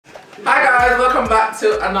Hi guys, welcome back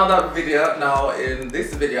to another video. Now in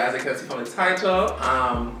this video, as you can see from the title,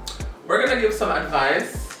 we're gonna give some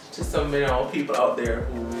advice to some people out there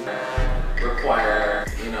who require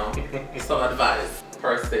some advice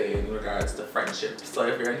per se in regards to friendship. So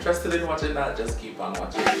if you're interested in watching that, just keep on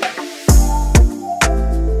watching.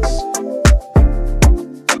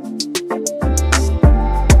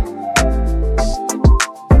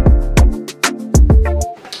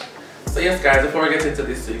 Yes guys, before we get into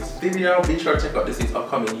this week's video, be sure to check out this week's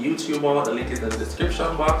upcoming YouTube one. The link is in the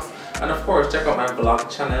description box. And of course, check out my vlog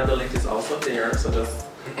channel. The link is also there, so just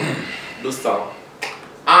do so.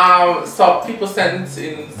 So people sent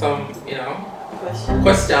in some,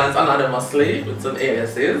 questions anonymously with some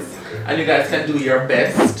aliases. And you guys can do your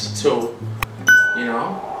best to,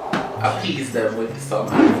 appease them with some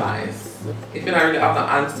advice. If you don't really have the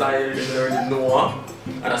answer, you don't really know.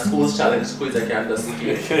 And a school's challenge quiz I can just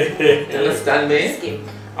skip. You understand me? Skip.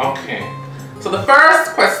 Okay. So the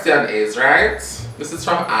first question is, right? This is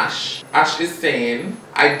from Ash. Ash is saying,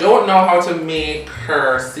 I don't know how to make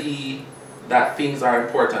her see that things are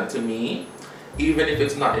important to me, even if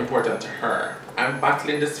it's not important to her. I'm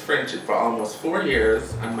battling this friendship for almost 4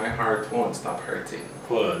 years and my heart won't stop hurting.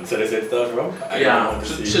 Hold on, so they said stuff wrong? Yeah,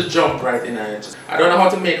 should jump right in it. I don't know how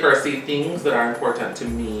to make her see things that are important to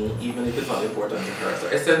me, even if it's not important to her. So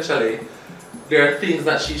essentially, there are things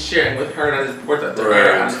that she's sharing with her that is important to her,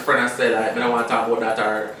 and the friend has said, like, I don't want to talk about that,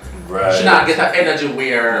 or she not get her energy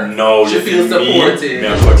where she feels supported.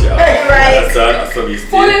 Right. That's what we still.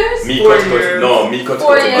 4 years? Me cut. No, me cut.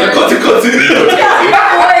 4 years. Cut.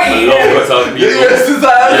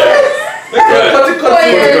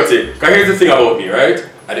 Because here's the thing about me, right?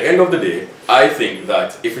 At the end of the day, I think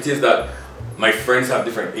that if it is that my friends have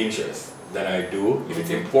different interests than I do, if it's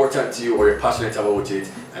important to you or you're passionate about it,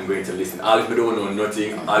 I'm going to listen. All if I don't know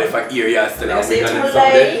nothing, all if I hear you still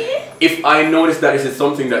something. If I notice that this is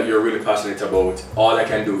something that you're really passionate about, all I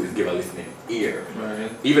can do is give a listening ear. Right.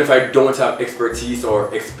 Even if I don't have expertise or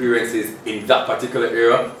experiences in that particular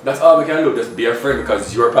area, that's all we can do. Just be a friend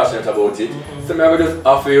because you're passionate about it. So maybe I will just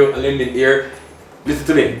offer you a lending ear. Listen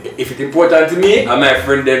to me. If it's important to me and my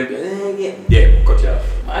friend, then cut you off.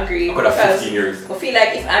 Agree. I could have 15 years. I feel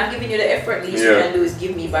like if I'm giving you the effort, least you can do is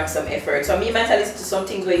give me back some effort. So me might listen to some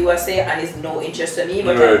things where you are saying and it's no interest to me,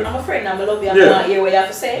 but I'm a friend, I'm a love you, I'm not hear what you have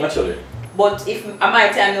to say. Naturally. But if I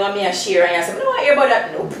might tell you want me a share and you say, I don't want to hear about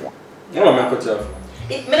that, nope. No, I'm cut you off.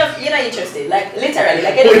 You're not interested, like literally,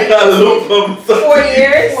 like interested. 4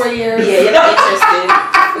 years? 4 years. Yeah, you're not interested.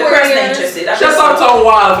 The person not interested. Just up to a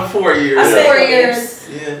while for 4 years. I say 4 years.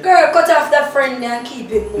 Yeah. Girl, cut off that friend and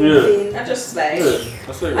keep it moving. I just like,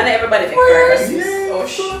 and everybody make 4 years. Oh,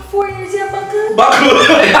 shit. 4 years, yeah, buckle.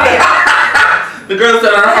 The girl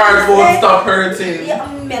said her heart won't stop hurting. Yeah,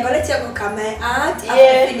 I'm gonna let you go come my aunt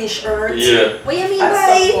after finish hurt. Yeah. What you mean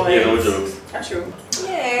by? Yeah, no jokes. That's true.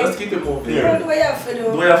 Yeah. Let's keep it moving. What do I have to do?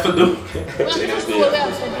 What do I have to do?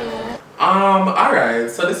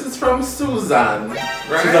 Alright, so this is from Susan.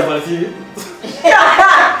 Right? Susan on the TV?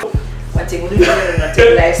 One thing we do not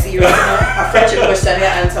take life serious, a friendship question you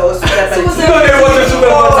answer was Susan. What's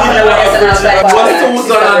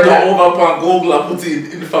Susan and do over upon Google and put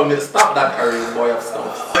it in the family? Stop that Kareem boy of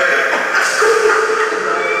stuff.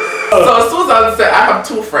 So Susan said, I have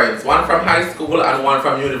 2 friends, one from high school and one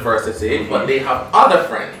from university, but they have other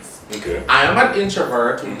friends. Okay. I am an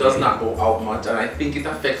introvert who does not go out much, and I think it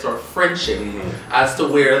affects our friendship as to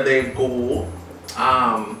where they go,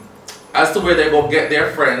 get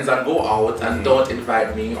their friends and go out and don't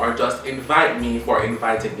invite me, or just invite me for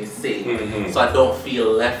inviting me sake, so I don't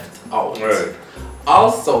feel left out. Right.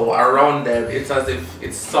 Also, around them, it's as if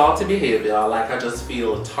it's salty behavior, like I just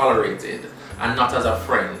feel tolerated and not as a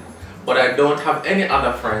friend. But I don't have any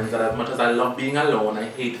other friends, and as much as I love being alone, I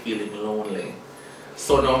hate feeling lonely.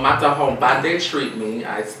 So no matter how bad they treat me,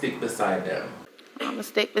 I stick beside them. I'm gonna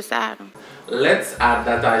stick beside them. Let's add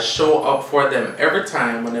that I show up for them every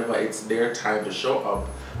time whenever it's their time to show up.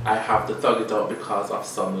 I have to thug it out because of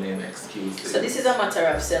some lame excuses. So this is a matter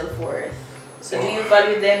of self-worth. So do you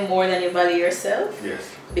value them more than you value yourself? Yes.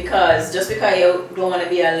 Because just because you don't want to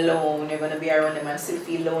be alone, you're going to be around them and still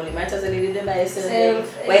feel lonely. Might as well live them by yourself.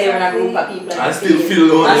 Why they're in a group of people and I still feel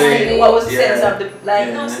lonely. What was the sense of the,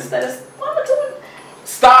 no sister, just, what am I doing?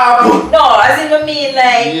 Stop! No, as in I mean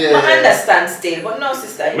like, I understand still, but no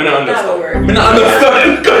sister, I don't understand. I don't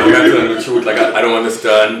understand. You have to tell the truth, like I don't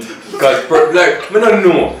understand. Because like, I don't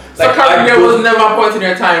know. Like, so there was never a point in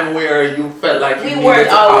your time where you felt like we weren't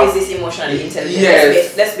always this emotionally intelligent.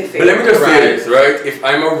 Yes. Let's be fair. But let me just say this, right? If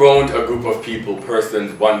I'm around a group of people,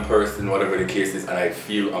 persons, one person, whatever the case is, and I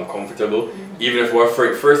feel uncomfortable, even if we're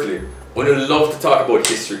afraid, firstly, we don't love to talk about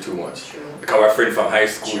history too much. True. Because we're friends from high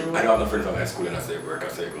school. True. I know I'm not friends from high school and I say work, I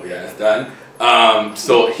say go, you understand?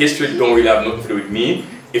 So history don't really have nothing to do with me.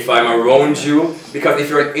 If I'm around you, because if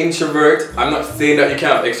you're an introvert, I'm not saying that you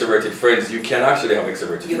can't have extroverted friends. You can actually have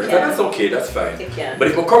extroverted friends. And that's okay, that's fine. You can. But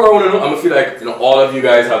if I come around, I'm gonna feel like all of you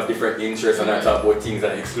guys have different interests and I talk about things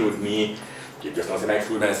that exclude me. You just not saying I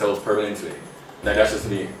exclude myself permanently. That's just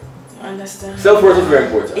me. I understand. Self-worth is very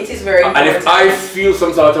important. It is very important. And if I feel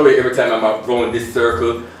some sort of way every time I'm around this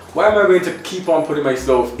circle, why am I going to keep on putting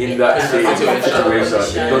myself in that situation?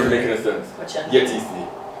 It doesn't make any sense. Yet easy.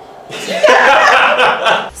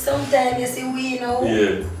 Sometimes you see we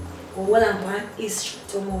Yeah. Well, I'm history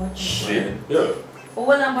too much. Yeah.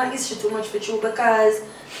 Well, I'm history too much for you because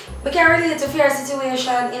we can relate to fear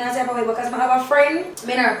situation in a type of way because I have a friend,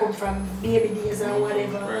 may not come from baby days or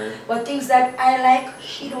whatever, but things that I like,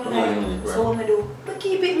 she don't like. So what I do? We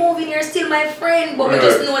keep it moving, you're still my friend, but we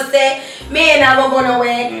just know say, me and I go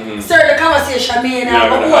away, start the conversation, me and I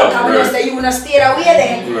go come, we just say you wanna stay away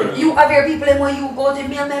then. You have your people and when you go to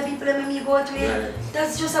me and my people and me go to it.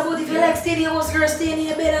 That's just about if you like staying in your house, girl, stay in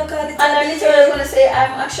your bed and call it. And I'm literally going to say,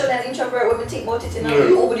 I'm actually an introvert when we think about it.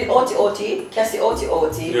 You over the OT, can say OT.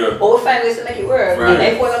 But we find ways to make it work.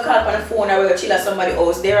 If we're going to call up on the phone or we're going to chill at somebody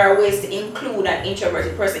else, there are ways to include an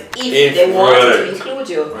introverted person if they want to include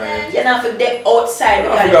you. You're not for them outside.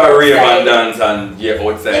 I got a rave and dance and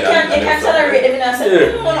outside. You can tolerate them and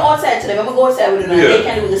say, I'm going outside to them, I'm going to go outside with them. They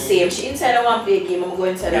can do the same. She inside I want to play a game, I'm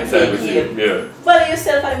going inside and play a game. Follow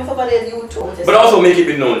yourself and follow you too. But also make it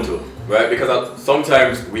be known too. Right? Because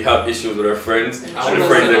sometimes we have issues with our friends and the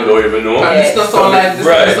friends they don't even know. It's not so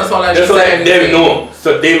like they know.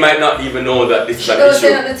 So they might not even know that this is an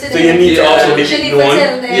issue. So you need to also make it known.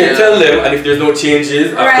 Tell them, and if there's no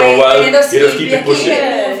changes after a while, you just keep it pushing.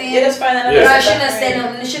 You just find another I shouldn't say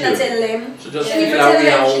no, you shouldn't tell them. She just feel like we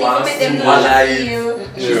are one small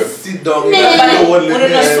life. Just sit down in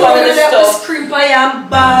the scream by and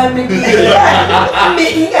buy me.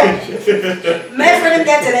 My friend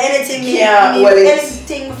can tell anything.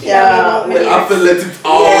 Anything. I feel let it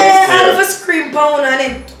out. Yeah, I have a scream pound and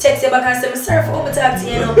then text you back and say, I'm sorry for what talk to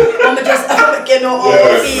you. I'm just get no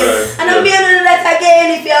feel. And I'm being on that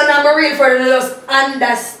again if you're not real for the just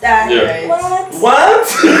understand. What?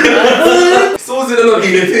 Susie don't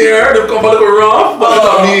need it here. They come back rough, but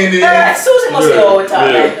don't need it. Susie must know what talk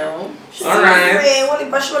right now. Alright. What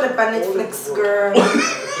if I show up on Netflix, girl?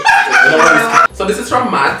 So this is from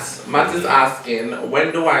Matt. Matt is asking,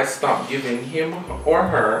 when do I stop giving him or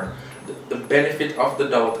her the benefit of the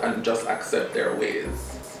doubt and just accept their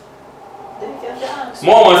ways?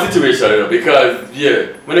 More one situation, because I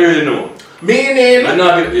don't really know. Meaning,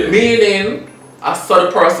 I saw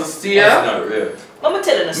the person steer. That's not real. I'm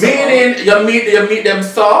telling you Meaning, you meet them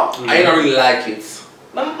so, and you don't really like it.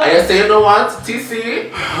 And you say, you know what, TC,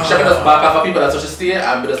 she just back off of people that so she stay,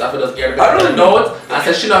 and just after just get the note, and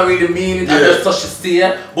say she not really mean it, and just so she stay,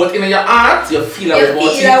 but in your heart, you feel about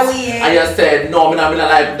it, and you said, no, I don't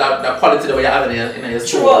like that quality that you have in your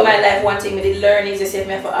soul. Throughout my life, one thing we did learn is if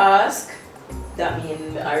you have to ask, that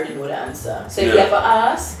means I already know the answer. So if you have to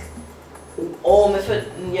ask, you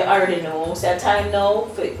already know, so time now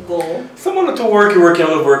for it go. Someone not to work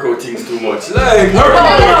on workout things too much. Like,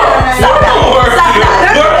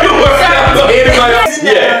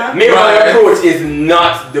 maybe my approach is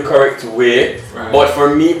not the correct way, but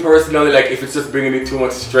for me personally, like if it's just bringing me too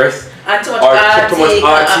much stress and too much or too much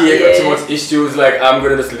heartache or too much issues, like I'm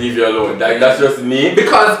gonna just leave you alone. Like that's just me.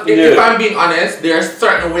 Because if I'm being honest, there are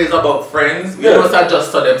certain ways about friends. You know, I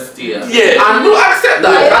just saw them steer. And do accept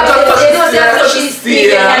that. They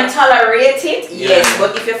can tolerate it, yes,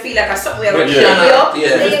 but if you feel like something we're going to kill you,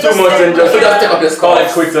 it's too much and just take up your call it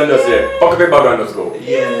quits and just pack up your bag and just go.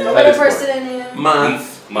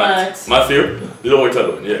 Matthew, leave it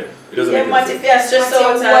alone, it doesn't make sense. Matthew, just so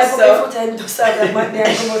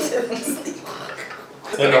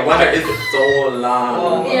the water is so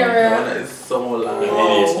long. The water is so long.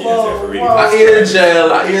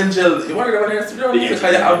 Angel. You want to go in here? Because I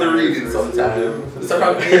have the reading sometimes. So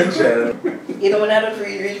I'm Angel. You know when I don't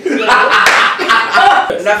read.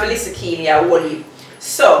 Not for listen keenly, I worry.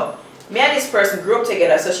 So, me and this person grew up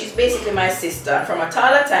together, so she's basically my sister. From a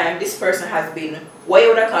taller time, this person has been what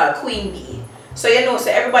you would call Queen Bee. So so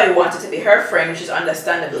everybody wanted to be her friend, which is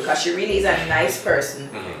understandable because she really is a nice person.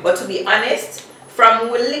 But to be honest, from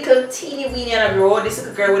a little teeny weeny on a road, this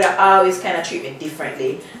little girl would have always kind of treated me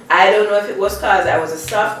differently. I don't know if it was because I was a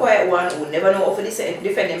soft, quiet one who never know how to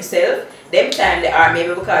defend himself. Them time they are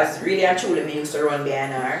maybe because really and truly me used to run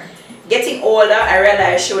behind her. getting older, I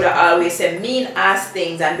realized she would always say mean ass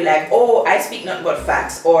things and be like, oh, I speak nothing but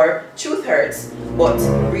facts or truth hurts. But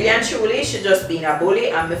really and truly, she just being a bully,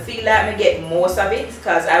 and I feel like I get most of it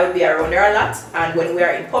because I would be around her a lot, and when we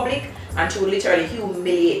are in public, and she would literally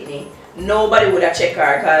humiliate me. Nobody would have checked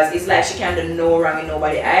her because it's like she can't do no wrong in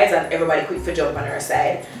nobody's eyes, and everybody quick for jump on her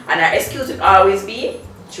side. And her excuse would always be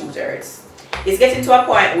truth hurts. It's getting to a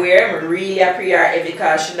point where I'm really appreciate her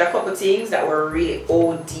because she did a couple things that were really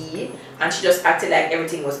OD, and she just acted like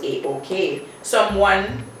everything was A-okay.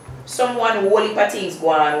 Someone whole heap of things go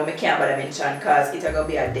on when I can't bother mention because it's going to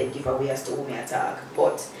be a dead giveaway as to who me attack.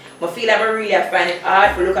 But I feel like I find it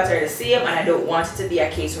hard to look at her the same, and I don't want it to be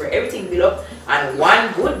a case where everything build up and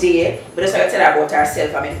one good day, but just like I tell her about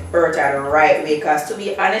herself, I mean hurt her the right way, because to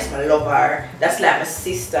be honest, I love her. That's like my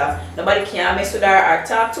sister. Nobody can mess with her or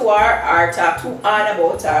talk to her or talk too hard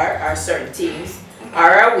about her or certain things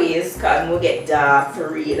or her ways, because we'll get dark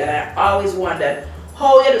for real. And I always wondered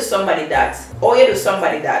how you do somebody that will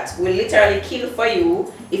literally kill for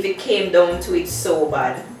you if it came down to it so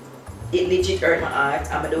bad. It legit hurt my heart,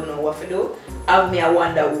 and I don't know what to do. I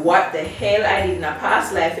wonder what the hell I did in a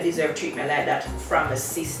past life to deserve treatment like that from a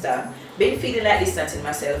sister. Been feeling like distancing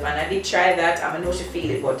myself, and I did try that, and I know she feel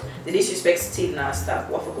it, but the disrespect still not stop.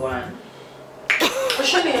 What for go on?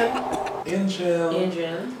 What's your name?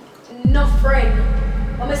 Angel. No friend.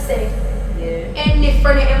 I'ma say. Yeah. Any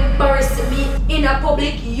friend embarrass me in a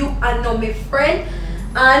public, you are not my friend,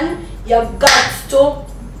 and you got to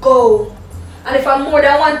go. And if I'm more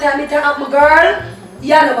than one time it happen, my girl,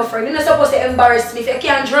 you're not my friend. You're not supposed to embarrass me. If you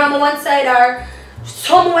can't drama one side or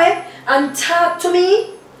somewhere and talk to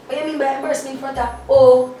me, what do you mean by embarrassment in front of?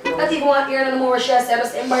 Oh, I don't even want to hear no more what she said.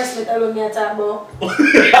 Just embarrassment alone me talk about. What do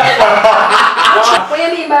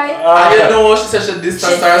you mean by? I didn't know she said she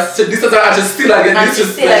distance her and she still again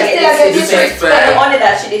disrespect. And only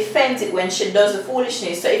that she defends it when she does the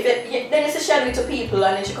foolishness. So if it, then it's a shadow to people,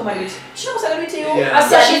 and then she come and do it. She knows how to do it to you. Yeah. I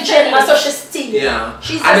saw she steal. Yeah.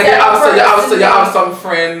 She's and then you have some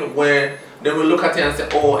friend where they will look at you and say,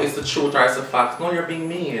 oh, it's the truth or it's the fact. No, you're being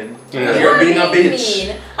mean. Yeah. You're being a bitch.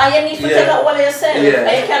 Mean. And you need to take out all of yourself. Yeah.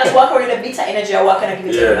 And you can't just walk around with a bitter energy or walk and give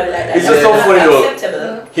it to everybody like that. It's just so funny though.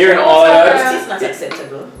 Acceptable. Hearing all that, It's not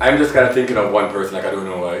acceptable. I'm just kind of thinking of one person, like I don't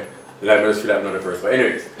know why. Like I just feel like another person. But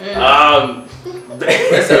anyways,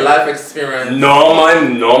 It's a life experience. No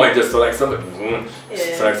man, just so like somebody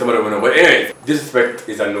will know. But anyways, disrespect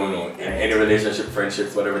is a no-no in any relationship,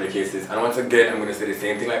 friendships, whatever the case is. And once again, I'm gonna say the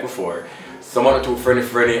same thing like before. Someone too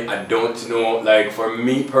friendly, I don't know. Like for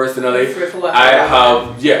me personally, I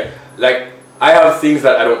have things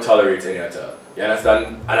that I don't tolerate any at all. You understand?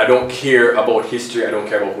 And I don't care about history. I don't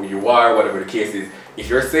care about who you are, whatever the case is. If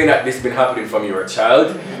you're saying that this has been happening from you were a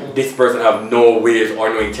child, this person have no ways or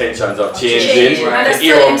no intentions of changing. The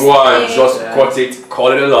era go on, just cut it,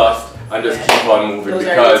 call it a loss, and just keep on moving. Those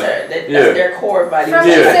because that's their core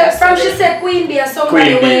values. From she said Queen Bee,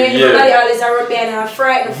 somebody when everybody always around me and I'm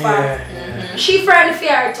frightened for. She frightened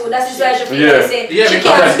for her too. That's why she feels like saying she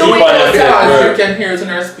can't do it herself. You can hear it in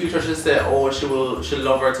her speech where she said, oh, she'll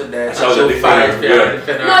love her to death. She'll fight for her,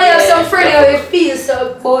 defend her. No, you have some friend who feel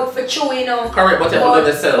so about for true, you know. Correct, but you have to love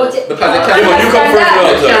yourself. Because you come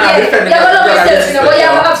first. You have to love yourself, you know, but you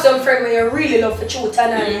have some friend where you really love for true,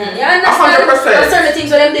 Tanaania. You understand? 100%. There's certain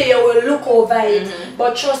things when them there you will look over it.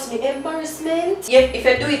 But trust me, embarrassment. If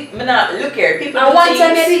you do it, me not look here. People And do one things.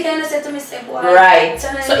 time I kind of said to myself, boy, right.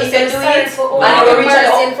 Tanaania, So if you do it, and you reach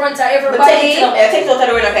out in front of but everybody. take it out of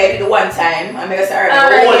the way, okay, I did it one time, and I say,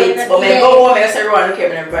 alright, hold it. But when I go home, I say, everyone, look here,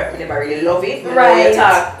 I never really love it. Right. You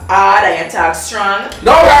talk hard and you talk strong.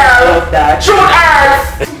 No girl! Love that. Truth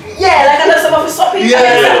hurts! Yeah, like I know some of you stop it.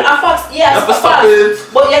 Stop it.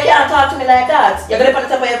 But you can't talk to me like that. You're gonna put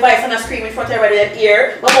it up on your voice and scream in front of everybody in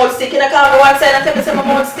ear. My mouth stick. Can I come on one side and tell me my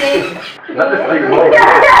mouth stick?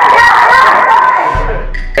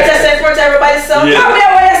 Just in front of everybody, so how we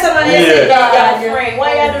are someone you say, friend,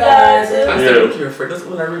 why you do that? I said, look here, friend, that's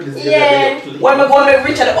all I really is. When I go and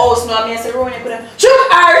reach at the house now, I say, Rowan, you could have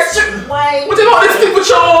why? What do you want this thing with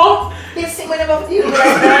you? They sing whenever you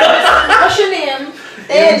right now. What's your name?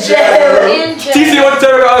 Angel. TC, what the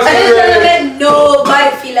hell? I just tell them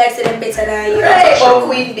nobody feel like them better than you. Right, but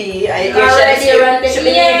Queen Bee, she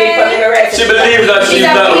believes that she's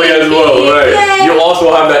that way as well, right? Yeah. You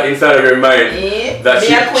also have that inside of your mind that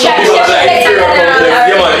she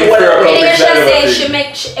she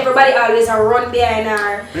makes everybody always run behind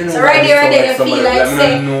her. So right there and then you feel like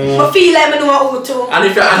saying, but feel like I know how to. And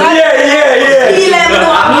if you feel like I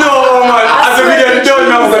know how to. No man, as a video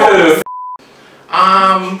don't know.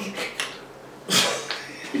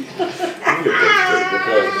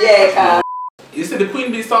 Yeah, you see the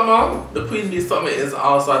queen bee summer. The queen bee summer is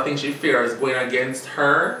also, I think she fears going against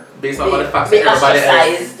her based on the fact that everybody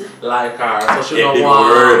else like her. So she don't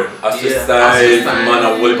want ostracized, man,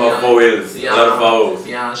 a whole of vowels, a lot of vowels.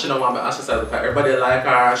 Yeah, she don't want to be ostracized because everybody like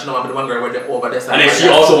her. She don't want to be the one girl where they're over there. And then she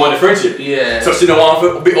also want the friendship. Yeah. So she don't want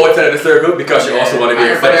to be outside of the circle because she also want to be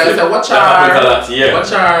effective. So watch her.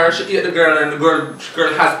 Watch her. She eat the girl and the girl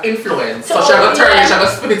has influence. So she gonna turn, she gonna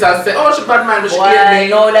spin it and say, oh, she bad man, but she eat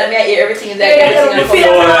me. No, that me I eat everything is like It's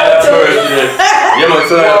all that person. Yeah, man,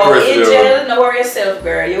 it's all that person. Angel, no worry yourself,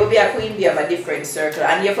 girl. You will be a queen bee of a different circle,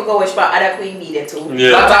 and you forgot which part other queen bee there too.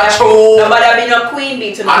 Yeah. That's true. Nobody be no queen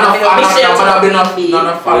bee to no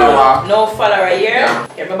follower. No follower here. Yeah.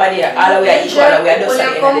 Everybody, all the way equal, all the way just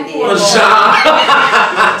at the end of the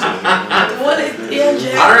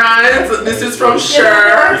day. Alright, this is from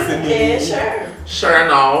Cher. Yeah, sure. Cher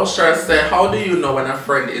now. Cher said, how do you know when a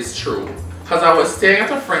friend is true? Because I was staying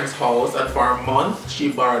at a friend's house and for a month she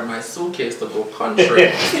borrowed my suitcase to go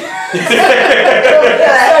country.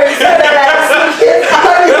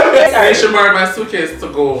 She borrowed my suitcase to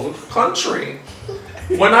go country.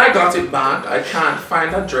 When I got it back, I can't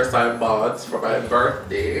find a dress I bought for my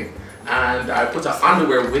birthday, and I put an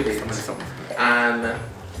underwear with it. And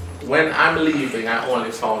when I'm leaving, I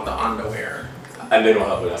only found the underwear. And then what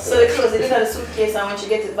happened after? So the clothes, it is not a suitcase, and when she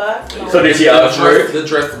gets it back? No. So did she ask for it? The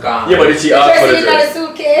dress gone. Yeah, but did she ask for the dress?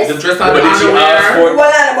 Suitcase. The dress and but the did she ask for it?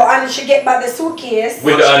 Well, and she get back the suitcase.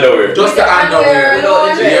 With the underwear? Just the underwear. Without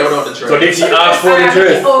the dress. Yeah, without the dress. So did she ask for the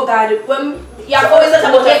dress? Oh God, when you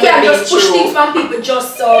can't just push things from people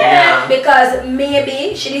just so. Yeah. Because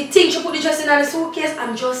maybe she didn't think she put the dress in the suitcase.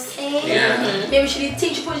 I'm just saying. Yeah. Maybe she didn't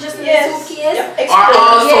think she put the dress in the suitcase. Yep. Or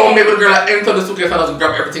also maybe the girl enter the suitcase and just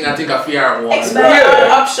grab everything and think of fear one. Explore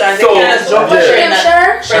all options. So,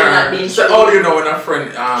 So how do you know when a friend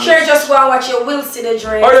Sure, just go and watch your will see the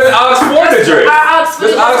dress. Or just ask for the dress. Ask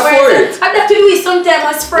for it. And that to do it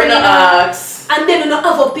sometimes as friend, you know. Ask. And then you know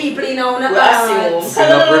other people, you know, not assume.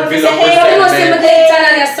 Tanaania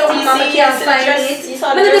something, I can't find it.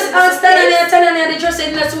 But I just ask Tanaania the dress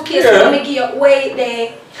in the suitcase, let me give you wait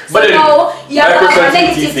there. But so now you have a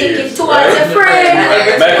negative thinking towards a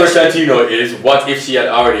friend. My question to you know is, what if she had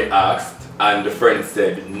already asked and the friend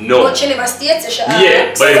said no? But she never states it.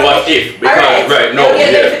 Yeah, but what if? Because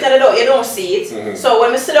you don't see it. So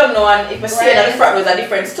when we sit down now and if we see it in the front, it's a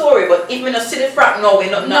different story. But if we not see the front now, we're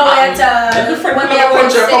not at all. The friend come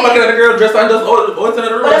back in the girl dress and just open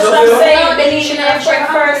the room. But that's what I'm saying. They need to have friend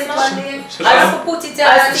first. I put it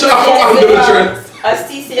as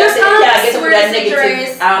TC, you can't get over that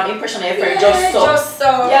negative impression of your friend just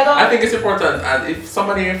so. I think it's important, and if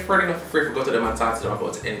somebody is friend enough free to go to them and talk to them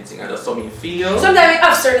about anything and just something you feel. Sometimes we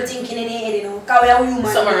have certain thinking in the head, you know, because we are human.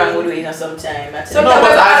 Something wrong with doing it sometimes. No,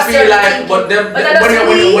 but I feel like,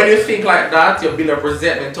 when you think like that, you build up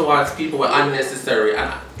resentment towards people were unnecessary.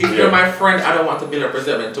 And if you're my friend, I don't want to build up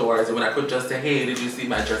resentment towards you when I could just say, hey, did you see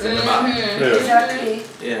my dress in the back? Exactly.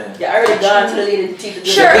 Yeah. You already gone to the lady to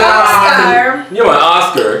Sure, ask her. You want to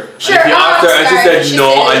ask her. Sure, and if you ask her and she said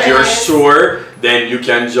no said and you're yes. sure, then you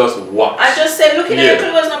can just watch. I just said, looking at your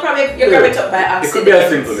clothes, not probably you grab it up by accident. It could be a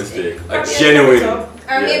simple mistake. A genuine.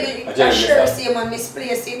 Or maybe I sure see man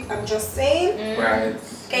misplace it. I'm just saying. Right.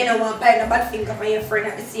 Kind of want to find a bad finger for your friend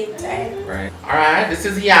at the same time. Right. Alright, this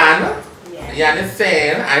is Yan. Yan is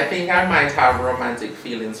saying, I think I might have romantic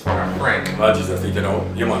feelings for a friend. I just think, you know,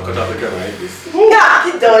 you might cut off the camera like this.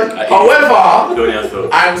 Yeah, done. However,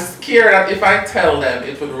 I'm scared that if I tell them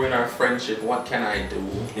it would ruin our friendship, what can I do?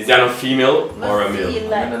 Is that a female or a male?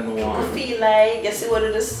 People feel like, you see, what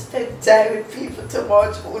do they spend time with people too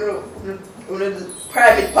much? When the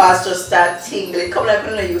private parts just start tingling, come like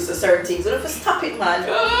when they use to certain things. You don't have to stop it, man.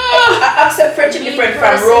 Accept friendship different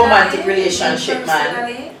from romantic relationship,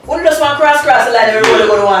 man. Wouldn't just want cross the line and everybody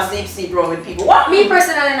going to want to sleep wrong with people. What? Me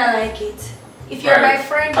personally, I like it. If you're my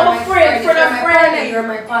friend, you're my friend. If you're my partner, you're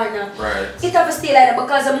my partner. Right. It have to stay like that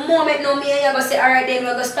because the moment now me and you go say, alright then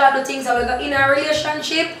we're going to start the things and we're going to in a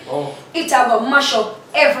relationship, it have to mash up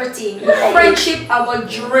everything. Friendship have to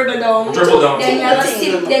dribble down. Then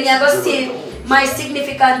you're going to still my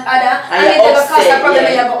significant other and it will cause a problem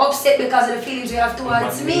and you're going to upset because of the feelings you have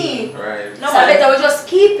towards me. Right. No, so better we just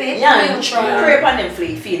keep it neutral. Pray upon them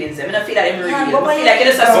feelings. I don't feel like them real. I feel like you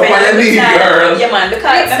just girl. Yeah, man,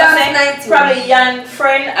 because probably young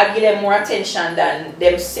friend I give them more attention than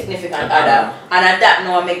them significant other. And at that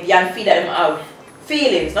now I make young feel that them have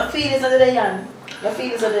feelings. Not feelings of the young. Not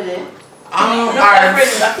feelings of the day.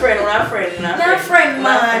 Not friend,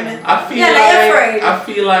 man. I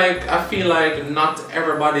feel like not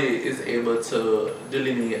everybody is able to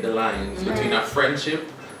delineate the lines between a friendship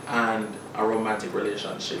and a romantic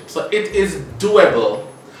relationship. So it is doable,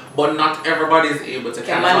 but not everybody is able to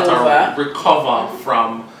kind of recover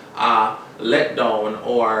from a letdown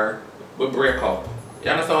or a breakup.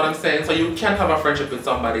 You understand what I'm saying? So you can have a friendship with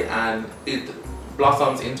somebody and it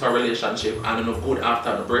blossoms into a relationship and you know good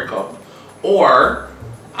after the breakup, or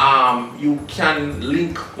you can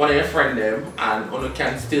link one of your friends them and you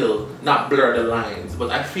can still not blur the lines. But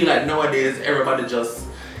I feel like nowadays everybody just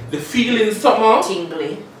the feelings somehow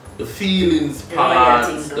tingly. The feelings part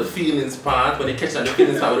when you catch the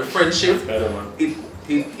feelings part with the friendship,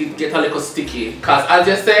 it get a little sticky. Cause as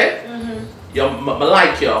you say, I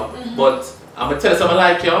like you, but I'm gonna tell you something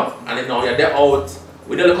I like you, and then now you're there out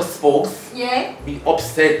with a little spokes. Yeah. Be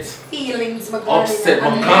upset. Feelings, upset,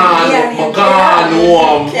 my God,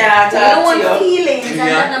 warm. Yeah, I don't want feelings, and Yeah.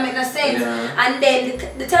 that don't make no sense. Yeah. And then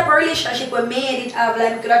the type of relationship we made it have,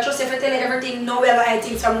 like, because I trust if I tell you everything, no, we have I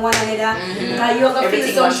think from one another. You're gonna feel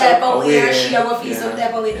some type of way, and she gonna feel some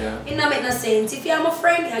type of way. It don't make no sense. If you're my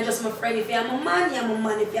friend, you're just my friend. If you're my man, you're my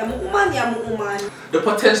man. If you're my woman, you're my woman. The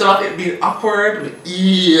potential of it being awkward, But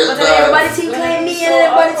then everybody think like me, and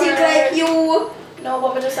everybody think like you. No,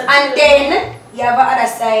 but we just and then you have the other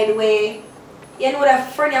side where you know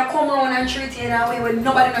that friend you come around and treat you in a way where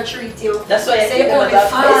nobody not treat you. That's why so you them only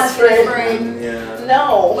as a best friend. Yeah.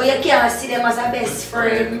 No. But you can't see them as a best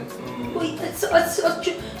friend.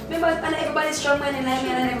 Remember, and everybody's strong-minded like me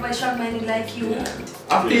and everybody's strong-minded like you. Yeah.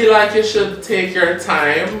 I feel like you should take your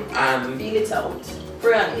time and feel it out.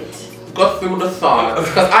 Pray on it. Go through the thoughts,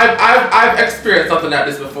 because I've experienced something like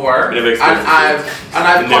this before, and I've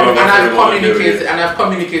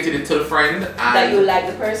communicated it to the friend and that you like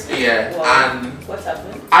the person. Yeah, wow. and what's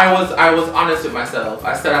happening? I was honest with myself.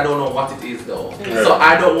 I said I don't know what it is though, so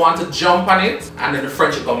I don't want to jump on it and then the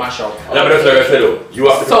friendship go mash up. No, but that's what I said though. You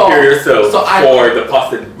have to prepare yourself for the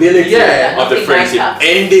possibility of the friendship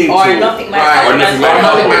ending or nothing might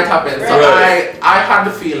happen. So I had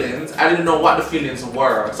the feelings. I didn't know what the feelings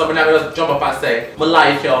were. So when I just jump up and say, I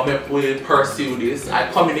like you, we pursue this. I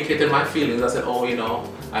communicated my feelings. I said, oh, you know,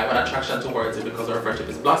 I have an attraction towards it because our friendship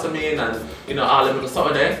is blossoming and, you know, all of it was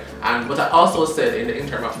something there. But I also said in the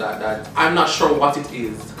interim of that I'm not sure what it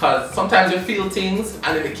is. Because sometimes you feel things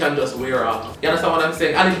and then it can just wear off. You understand what I'm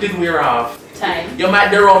saying? And it did wear off. Time. You might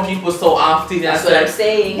be around people so often. That's what I'm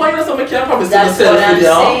saying. Why you something can probably That's still what I'm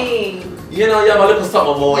video? saying. You know, you have a little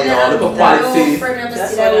something about you, a little quality.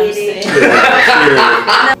 That's what I'm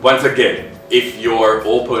saying. Once again, if you're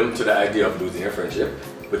open to the idea of losing your friendship,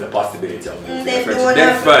 with the possibility of losing your friendship,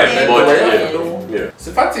 then fine. But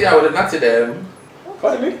so Fatty, I would have natty them.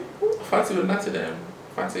 Pardon me? Fatty would natty them.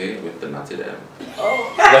 Fatty with the natty them.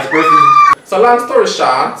 Oh. That's person. So long story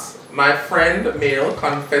short, my friend Male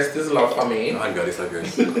confessed his love for me. Oh, God, it's like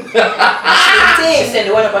this. She said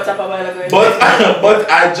the one about top of but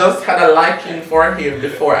I just had a liking for him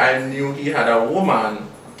before I knew he had a woman.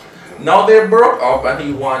 Now they broke up and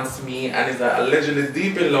he wants me and is allegedly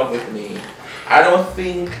deep in love with me. I don't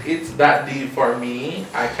think it's that deep for me.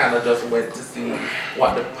 I kind of just went to see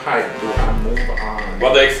what the pipe do and move on.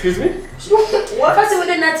 What, excuse me? What? First with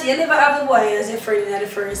the natty, you never have the boy as a friend in the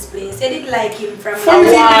first place. You didn't like him from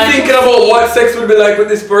you thinking about what sex would be like with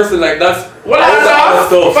this person? Like that's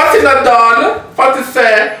Fatty not done. Fatty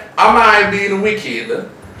said, am I being wicked?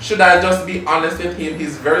 Should I just be honest with him?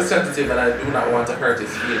 He's very sensitive and I do not want to hurt his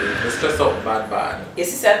feelings. It's just so bad.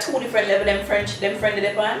 Yes, it's at two different levels, them friend of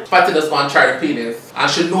the Fatty just want to try the penis and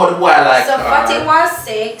should know the boy like so Fatty wants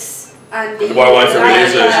sex and the boy wants a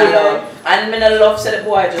relationship. And me not love so the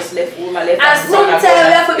boy just left woman left. And sometimes we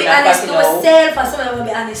have to be honest to ourselves and sometimes we have to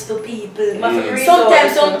be honest to people.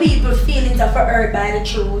 Sometimes some people feel it for hurt by the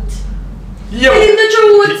truth. Feeling the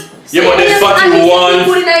truth. Yeah, but then Fatty wants,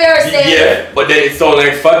 but then it sounds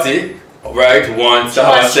like Fatty, right, wants to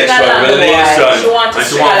have a sexual relation. She wants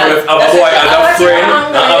to have a boy as a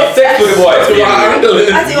friend and have sex with the boy.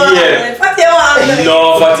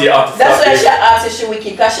 No, Fatty, that's why she asked if she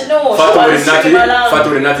wicked, because she knows she wants to string him along. Fatty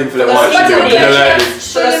would not him for the one to do.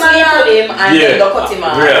 She will sleep with him and then go cut him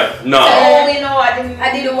off. No. So, you know, I didn't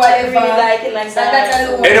really like it like that.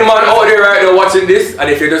 Any man out there right now watching this, and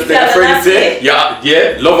if you just take a friend say,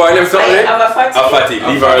 love her and them something, Fatty,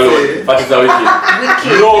 leave her alone. Fatty's a wicked.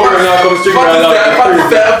 No girl now come string her along.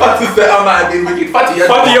 Fatty said, am I being wicked? Fatty,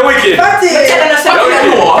 you're wicked. Fatty,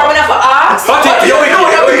 you're wicked.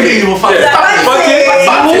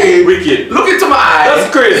 Fatty, wicked. Look into my eyes. That's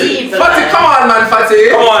crazy. Fatty, come on, man, Fatty.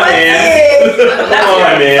 Come on, man. Come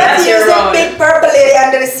on, man. Fatty is a big purple lady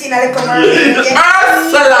under the scene and they come around.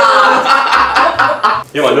 Ursula!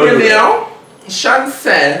 Yeah, man, don't do that. Shan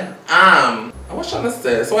said, what Shan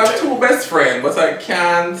say? So I have two best friends, but I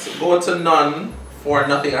can't go to none for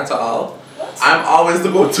nothing at all. What? I'm always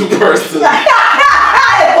the go-to person.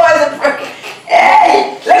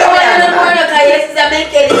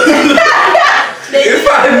 Hey, if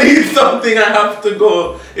I need something, I have to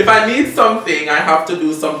go. If I need something, I have to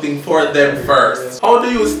do something for them first. How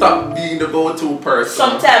do you stop being the go-to person?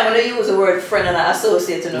 Sometimes when you use the word friend and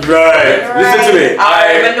associate, you know. Right. Listen to me.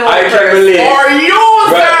 I can relate. Or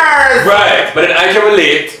users! Right. But then I can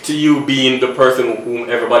relate to you being the person whom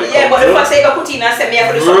everybody comes to. But if I say go put in and say me I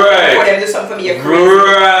have to do something for them, do something for me, you're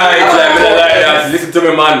crazy. Right. Like that. Listen to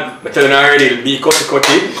me, man. I'm telling you already, me cutty.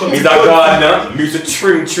 Me's a gardener. Me used to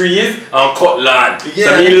trim trees and cut land. Yeah.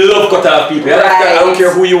 So me love cut off people. Right. I don't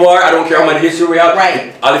care who you are. I don't care how much history we have.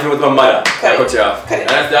 Right. All if it was my mother, I cut you off. And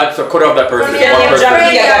that's so cut off that person. Yeah,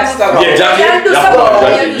 Jackie. Do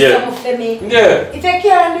something for me. Yeah. If I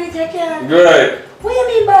can't do it, I can't. Right. What do you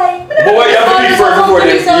mean by? But what you have to be first before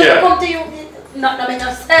this? Yeah. Come to you. Not that makes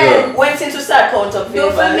no sense. When since we start count up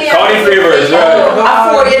favors. Counting favors, right.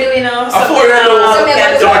 Afford you doing now. Afford you now.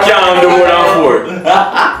 So I can't do more than afford.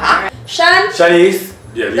 Shanice.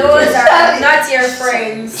 Yeah, those are not your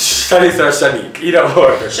friends. Shanice or Shanique. Either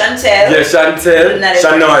or. Chantel. Yeah, Chantel.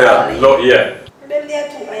 Shania. Yeah. Then they are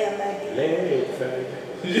two I am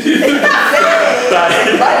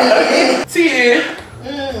like. See?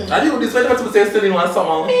 I do this when I'm still in one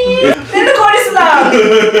summer. Let me go this long.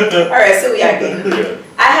 Alright, so we are again.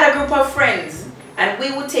 I had a group of friends and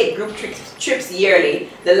we would take group trips yearly.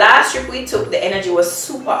 The last trip we took, the energy was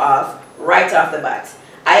super off right off the bat.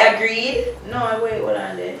 I agreed. No, wait, hold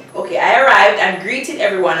on there. Okay, I arrived and greeted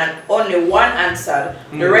everyone and only one answered.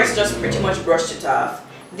 The rest just pretty much brushed it off.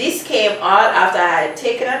 This came all after I had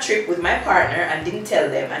taken a trip with my partner and didn't tell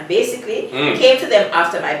them, and basically came to them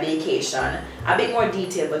after my vacation. A bit more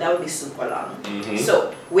detail, but that would be super long.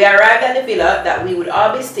 So we arrived at the villa that we would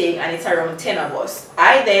all be staying, and it's around 10 of us.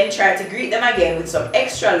 I then tried to greet them again with some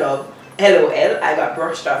extra love. LOL, I got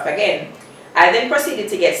brushed off again. I then proceeded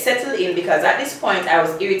to get settled in because at this point I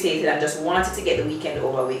was irritated and just wanted to get the weekend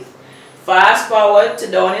over with. Fast forward to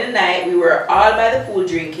dawn in the night, we were all by the pool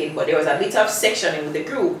drinking, but there was a bit of sectioning with the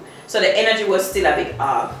group, so the energy was still a bit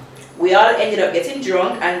off. We all ended up getting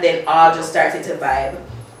drunk and then all just started to vibe.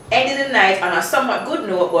 Ended the night on a somewhat good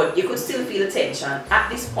note, but you could still feel the tension. At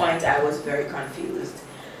this point, I was very confused.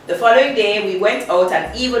 The following day, we went out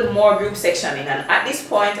and even more group sectioning, and at this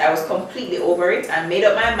point, I was completely over it and made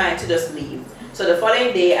up my mind to just leave. So the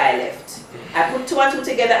following day, I left. I put 2 and 2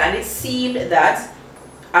 together, and it seemed that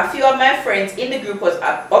a few of my friends in the group was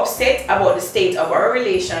upset about the state of our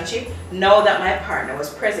relationship now that my partner was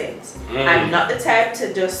present. I'm not the type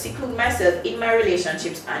to just seclude myself in my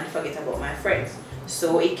relationships and forget about my friends.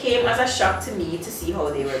 So it came as a shock to me to see how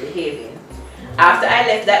they were behaving. After I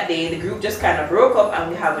left that day, the group just kind of broke up and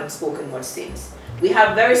we haven't spoken much since. We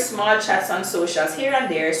have very small chats on socials here and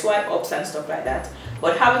there, swipe ups and stuff like that,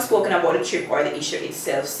 but haven't spoken about the trip or the issue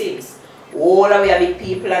itself since. All we are big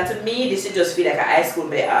people, and to me this should just feel like a high school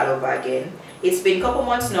day all over again. It's been a couple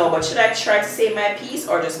months now, but should I try to say my piece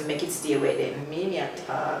or just make it stay with them? Me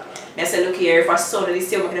talk. I say, look here, if I saw this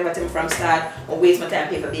still making everything from start or waste my time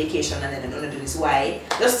pay for vacation and then I don't do this, why?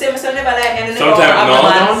 Just say myself never like me and then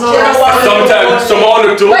sometimes some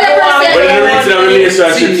other two when you reach in a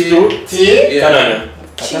relationship too.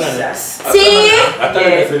 Jesus.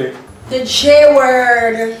 The J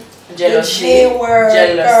word. Jealousy.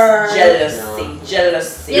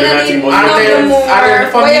 Jealousy. You know what I mean?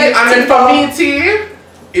 And then for me,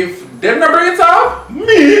 if them not bring it up, me.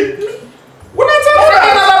 We're not talking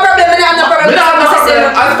about that.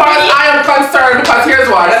 As far as I am concerned, because here's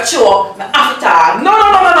what. No,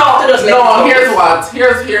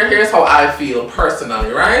 here's how I feel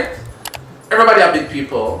personally, right? Everybody are big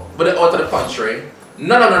people, but they're out of the country.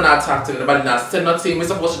 None of them not talk to nobody, not say nothing. We're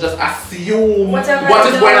supposed to just assume what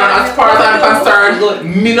is going on. As far as I'm concerned,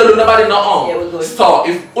 me no do nobody no harm. So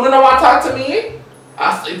if you don't want to talk to me,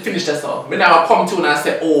 I finish this up. Me now come to you and I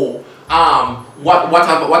say, oh, what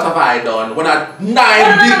have I done? When I 9 big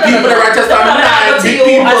people that are just 9 big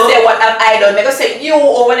people. I say what have I done? Because say you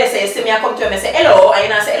over there say see me I come to you and say hello, and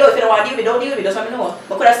you say hello if you don't want to deal with, don't deal with, just let me know.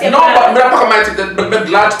 But could I say no, but I'm not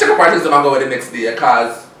glad to take a part of them and go with the next day,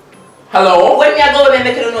 cause hello? When me I go with me,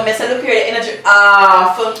 make you know, me say look here, the energy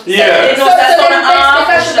off. Yeah. So that's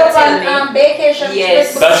because she go on vacation.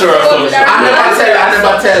 Yes. That's her assumption. I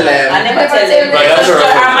never tell them. Right, that's her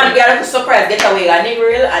assumption. I'm going to surprise, get away, and they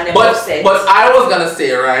real, and they upset. But I was gonna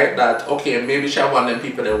say, right, that okay, maybe she want them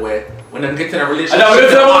people that way when them get in a relationship.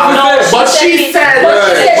 But she said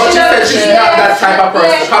she's not that type of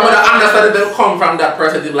person. I'm gonna understand that they come from that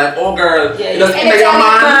person. They're like, oh girl, it doesn't mean that you're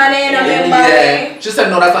man. Yeah. She said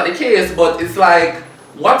no, that's not the case. But it's like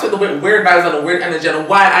what's with the weird vibes and the weird energy and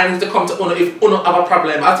why I need to come to Uno if Uno have a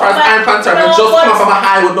problem? As far as I'm concerned, I just come up from a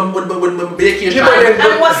high with my vacation.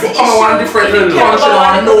 And what's the issue? Come on different country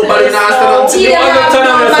and nobody knows.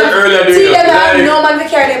 No man to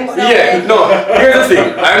carry them. Yeah, no, here's the thing.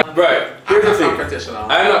 Here's the thing. Confrontational.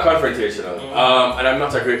 I'm not confrontational. And I'm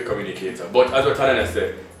not a great communicator. But as what Tanaania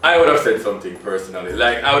said, I would have said something personally.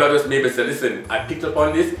 Like, I would have just maybe said, listen, I picked up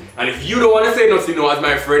on this, and if you don't want to say nothing, as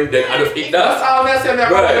my friend, then I just eat that. That's all I'm saying.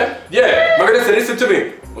 Right. Yeah, I'm gonna say, listen to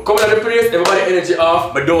me. I'm coming out of the place, everybody energy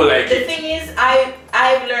off, but don't like it. The thing is, I've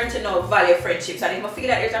learned to know value friendships, and if I feel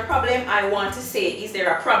that there's a problem, I want to say, is there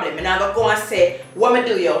a problem? And I'm gonna go and say, what me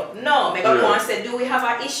do you? No, I'm gonna go and say, do we have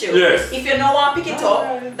an issue? Yes. If you don't want to pick it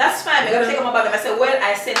up, that's fine. I'm gonna take my bag and I say, well,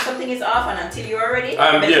 I said something is off, and until you're ready,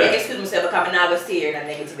 I'm gonna excuse myself because I'm not gonna stay here and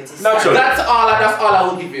negativity. Naturally. That's all I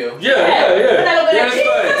will give you. Yeah.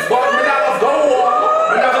 But we're not gonna go.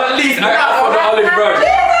 We're not gonna leave. I got for the olive branch.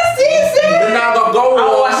 We're not gonna go.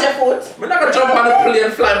 I'll wash your foot. We're not gonna jump on the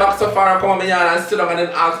plane, fly back so far, and come on my yard and sit down and then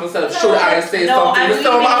ask myself, should I say something?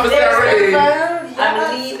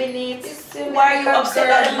 I'm leaving it. Why are you upset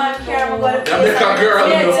that the man care? I'm gonna make a girl.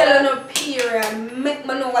 I'm telling no peer and make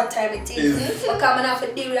me know what time it is. Because I'm gonna have to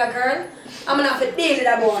deal with a girl. I'm gonna have to deal with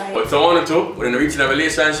a boy. But so on too, when you reach in a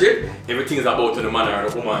relationship, everything is about the man or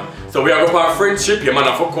the woman. So we are going for a friendship, your man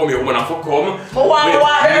have to come, your woman have to come. No,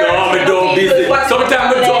 we don't busy.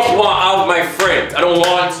 Sometimes we just want to have my friend. I don't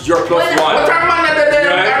want your plus one. But our man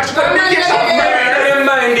Never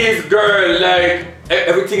mind this girl, like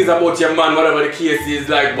everything is about your man, whatever the case is,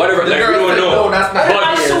 like whatever, like we don't know. No, that's not but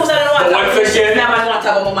once again,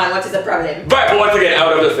 what is the problem? Right, but once again, I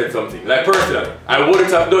would have just said something. Like personally, I wouldn't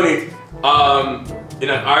have done it in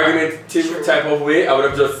an argumentative type of way. I would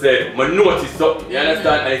have just said, "I notice something." You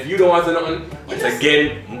understand? And if you don't want to know nothing, once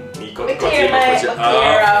again, clear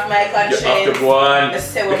off my conscience. You have to go on.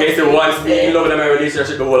 Okay, so once me in love with my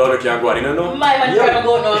relationship, the whole other can't go on. You don't know? My man can't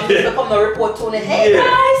go on. To come no report to me. Hey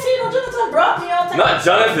guys, you know Jonathan brought me out. Not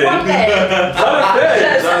Jonathan.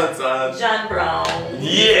 Jonathan. John Brown.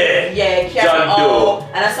 Yeah. Yeah, John Doe.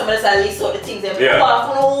 And then somebody said, list out the things them. Yeah.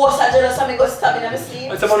 Who was jealous and me go stab in my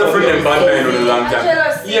sleeve. Some of the friends them bad men in a long time.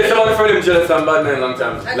 Yeah, some of the friends them jealous and bad men in a long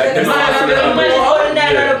time. Like them not after them.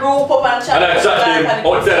 Yeah. Group up and chat. And I chat them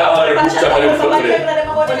outside of all the group chat and them stuff today.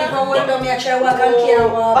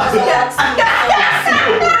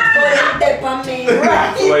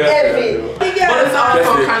 But it's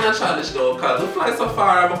also kind of childish though, because we fly so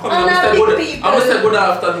far, I'm going to say good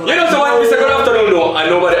afternoon. You know, so when we say good afternoon though, and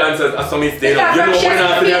nobody answers as some mistake, you know what I'm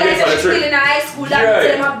saying for the trip. In high school,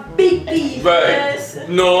 I'm a big peeve. Right.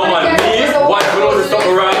 No man, me, once we know the stuff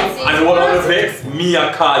around and the one on the vex, me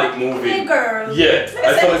I call it moving. Hey girl. Yeah,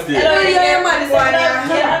 that's how it's still.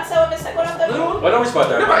 Why don't we spot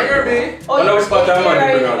that? Never hear me. Why don't we spot that man?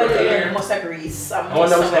 You must agree. I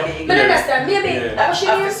understand. Maybe.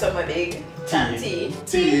 After summer big. Tea.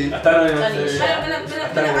 I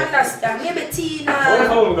don't understand. Maybe tea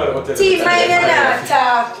now. Tea, tea, my not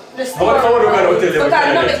talk. Because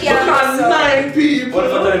 9 people. What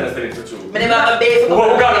if I tell you to true? I have a baby for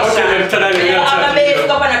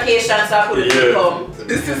occasions, so I couldn't come.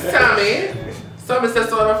 This is Tammy. So I said,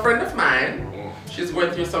 so a friend of mine. She's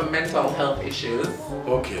going through some mental health issues.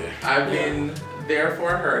 Okay. I've been there for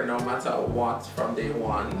her no matter what from day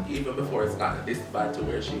one, even before it's gotten this bad to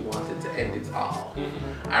where she wanted to end it all.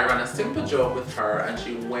 I ran a simple joke with her and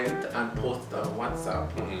she went and posted on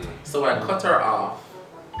WhatsApp. So I cut her off.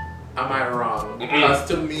 Am I wrong? Because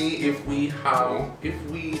to me, if we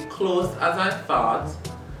closed as I thought,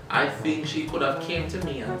 I think she could have came to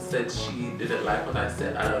me and said she didn't like what I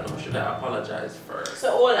said. I don't know. Should I apologize first?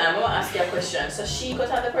 So hold on, I'm gonna ask you a question. So she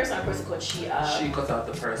cut out the person, or person cut she out? She cut out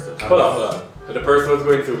the person. Hold on. So the person was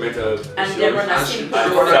going through mental issues. And they run a simple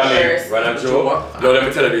run a joke. No, let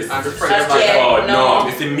me tell you this. No,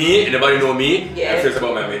 you see me, anybody know me? Yeah. I'm serious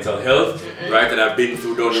about my mental health, right? And I've been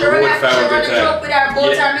through down the road a joke with our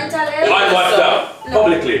both our mental health. On WhatsApp,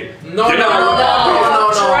 publicly. No.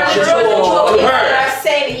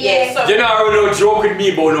 You know, no joke with me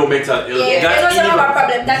about no mental health. Yeah, that's even a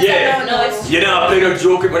problem. That's you know, I play no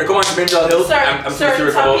joke when it comes to mental health. I'm so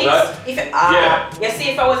serious about that. You see,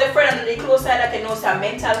 if I was a friend on the close side that can know some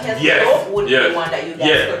mental health would be the one that you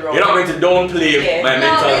guys could run. You're not going to downplay my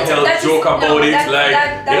mental health, joke about it. Like,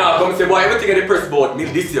 you know, I come say, boy, everything I depressed about me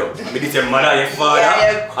this year. I mean, this your mother, your father. I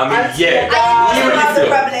mean,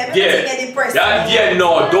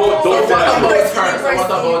 What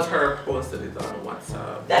about her posted it on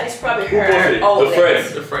WhatsApp? That is probably her.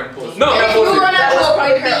 The friend posted. No, that's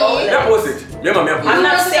probably her outlet. That posted. Yeah, I'm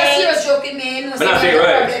not saying you're joking, man.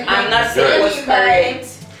 I'm not saying it was correct.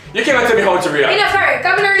 You can't tell me how to react. I'm not correct.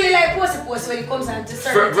 I'm not really like post when it comes on to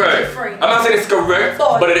certain friends. I'm not saying it's correct,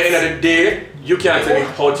 but at the end of the day, you can't tell me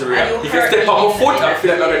how to react. If you step on my foot and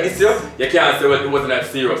feel like I'm gonna miss you, you can't say well, it wasn't that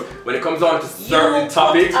serious. When it comes on to certain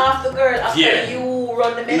topics, off the girl after you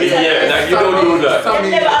run the mental. Yeah, like you don't do that.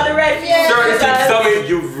 You're never on the right feet. Certain things, some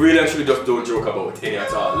you really and truly just don't joke about any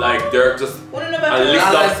at all. Like they're just a list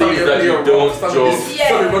of things that you don't joke. Some you go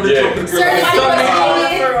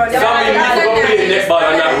play netball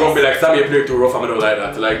and not rugby like some you play too rough and don't like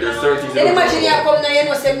that. Like there's certain things you don't imagine you come now, you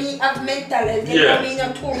know, say me have mental health. Yeah. Me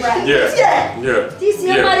not too right. Yeah. This is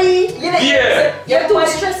your body. You're too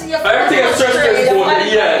stressing your everything is stressful.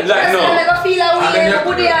 Yeah, like no. I'm gonna feel away. I'm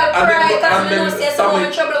gonna cry because I know say someone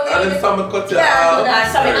in trouble with me. And then some cut you out.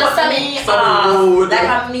 Some cut me rude. like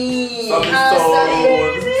I'm me.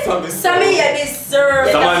 Some you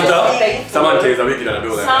deserve. Samantha is a wicked and a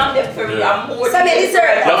builder. Some them for me. I'm more. Some you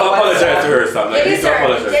deserve. You have to apologize to her, Sam. Like, you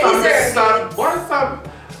deserve. Some.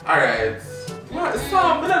 Alright. Yeah,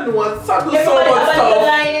 Sam, I don't know what. Sam do so Everybody much have a stuff.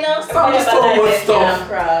 line, you know? Sam do so much stuff.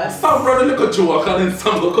 Cross. Sam run a little joke and then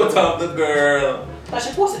Sam go cut off the girl. I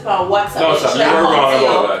should post it on WhatsApp. No, Sam, you were wrong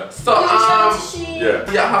about that. So,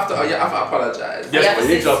 you have to apologize. Yes, but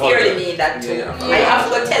you need to apologize. Mean that too. Yeah. I have to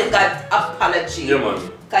go tell God apology. Yeah, man.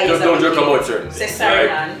 Just don't joke about certain things. Say sorry,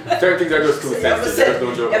 man. Certain things are just too sensitive. Just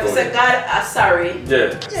don't joke about it. If you say God, sorry.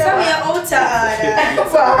 Yeah. Some you out of I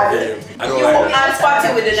don't you like that. and Spotty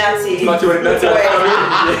with the Nazi. Spotty with the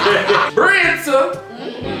Nazi.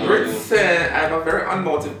 Brit said, I have a very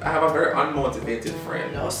unmotivated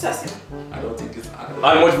friend. No, sassy. I don't think it's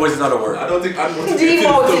unmotivated is not a word. I don't think unmotivated is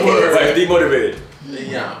the word. Right, demotivated.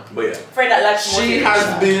 Yeah. But yeah. Friend that lacks She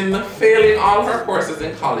has been failing all her courses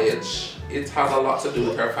in college. It has a lot to do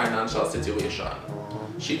with her financial situation.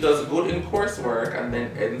 She does good in coursework and then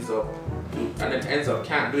ends up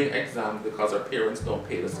can't doing exams because her parents don't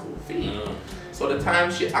pay the school fee. So the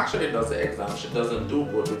time she actually does the exam, she doesn't do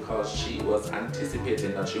good because she was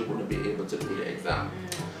anticipating that she wouldn't be able to do the exam.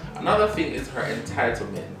 Another thing is her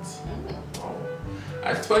entitlement.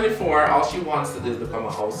 At 24, all she wants to do is become a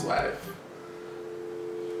housewife.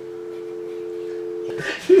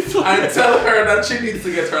 I tell her that she needs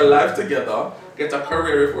to get her life together, get a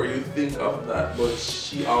career before you think of that, but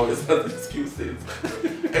she always has excuses.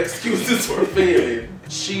 Excuses for failing.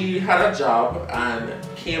 She had a job and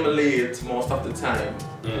came late most of the time.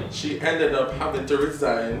 She ended up having to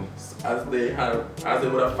resign as they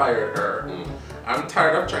would have fired her. I'm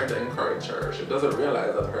tired of trying to encourage her. She doesn't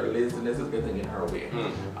realize that her laziness is getting in her way.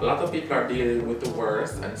 A lot of people are dealing with the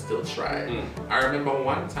worst and still try. I remember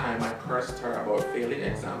one time I cursed her about failing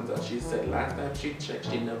exams and she said last time she checked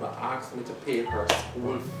she never asked me to pay her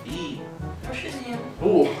school fee.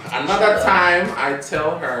 Ooh. Another time I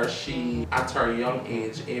tell her she at her young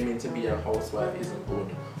age aiming to be a housewife isn't good.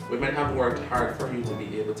 Women have worked hard for you to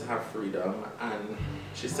be able to have freedom, and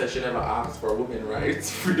she said she never asked for women's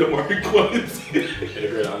rights, freedom or equality.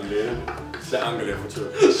 She's angry for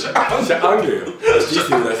sure. She's angry.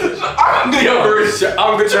 She's angry. She's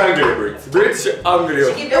angry. She's angry.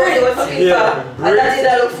 She keep doing what she's for. And that's it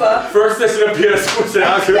I look for. First session of PS school, she's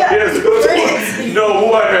angry. No,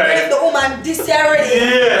 what right? The woman disarray.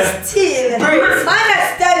 Still.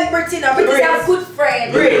 Understand Brit now. Brit is a good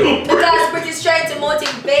friend. Because Brit is trying to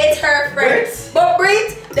motivate her friend. But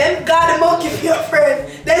Brit, them gotta motivate your friend.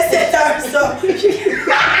 They set her so.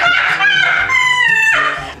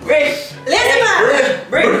 Listen man.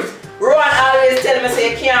 Brit. Rowan always tell me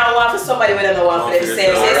say you can't want for somebody when they don't want for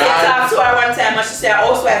themselves. So she talked to her one time and she said a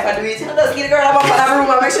housewife and do it. You know, just give the girl a bump on the room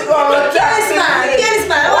and make sure go on. Yes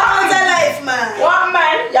man. What a life man. What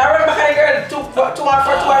man? You run back and the girl two hours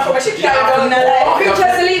for she can't go in her life. You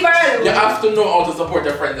just leave her alone. You have to know how to support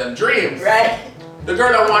your friends and dreams. Right. The girl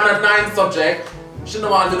that won a 9 subject, she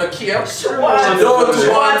don't want to do the care. She don't want a glove. She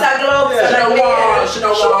don't want.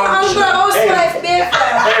 Housewife, baby.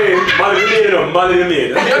 Hey, Molly the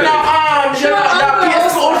maid. You know, pay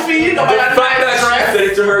school fee. The fact that she said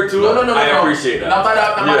it to her too, I appreciate that.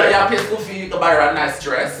 No matter you pay school fee, you can buy her a nice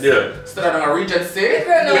dress. Yeah. Instead of a Regency,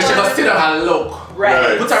 you should just sit down and look.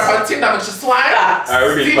 Right. Put her on Tinder and she swipe. See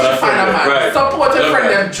if she find a man. Right. Support your friend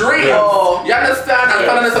them dream. You understand? And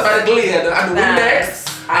following us about the Glade and the Windex.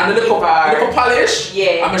 And the little polish,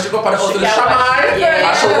 and she go up on the house to the shaman,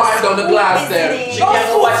 and she wipe down the glass there. She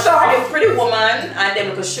can watch a pretty woman and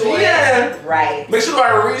then look show. Right. Make sure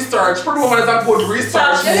you do research. Pretty woman is a good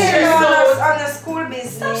research. On the school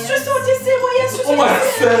business. Stop stressing what you say, what you're Oh my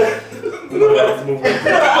God.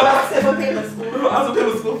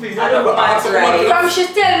 From she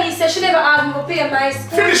tell me, say she never asked me to pay my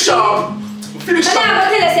school. Finish up. Finish up. I'm not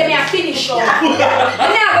going to tell you say I finish up. I'm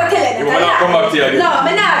not going to tell you that. You want to come back to you again?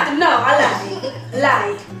 No, I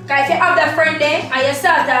lie. Because if you have that friend there and you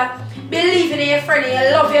start to believe in your friend and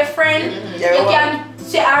you love your friend, you can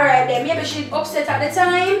say, alright then, maybe she's upset at the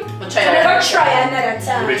time, so never try another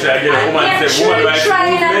time. Maybe try again, woman say, woman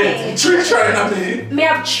right. Three trying at me. Me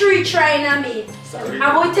have 3 trying at me. Sorry.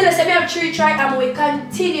 I'm going to tell you, say, me have 3 trying and we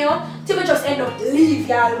continue till we just end up leave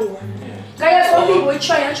you alone. Because some people will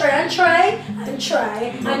try and try and try and try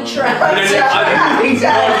and try. Let me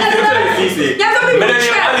tell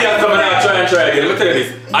you this.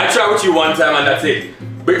 I try with you one time and that's it.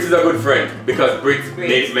 Brit is a good friend because Brit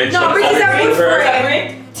makes mention of Brit is a good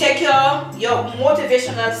friend. Take your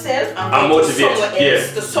motivational self and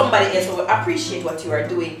motivate to somebody else who will appreciate what you are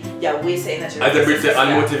doing. You're wasting energy. As the Brit say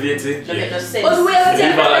unmotivated. That makes no sense. But we have to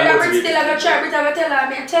tell Brit still have a try. Brit have to tell her,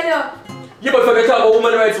 I tell you. Yeah, but if I talk about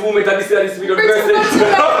woman rights movement and this video, Brit have to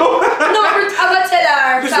tell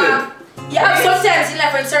her. Yeah, sometimes in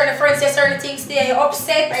life when certain friends say certain things there, you're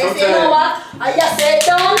upset and you say, you know what, I just say it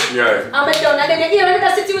down, I'm done. And then you hear in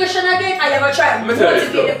that situation again, I ever try to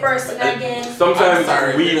motivate the person again.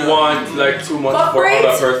 Sometimes we want like too much for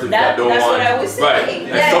other persons that don't want. That's what I was saying.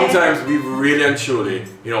 Right. And sometimes we really and truly,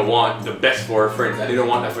 want the best for our friends and they don't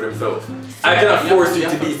want that for themselves. I cannot force you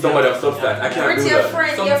to be somebody of substance. I can't do that.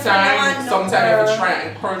 Sometimes if you try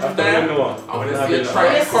and encourage them, I want to see you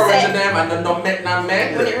try encouraging them and then don't make them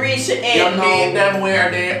make. When it reaches the end, you meet them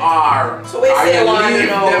where they are. So we say you leave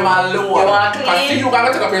them alone. You want to clean? You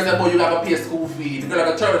gotta take up yourself, but you gotta pay school fee. You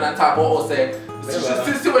gotta turn on top of say.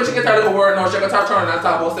 See when she gets out of the word now, she gotta turn on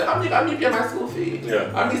top of say, I'm pay my school fee.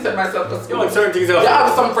 Yeah. I'm set myself to school. Certain things else. You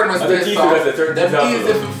have some friends with this stuff. They're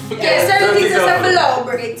easy to forget. Certain things are below,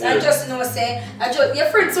 Brit. I just know say, your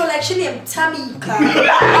friend so like she named Tamika.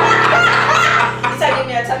 Is that give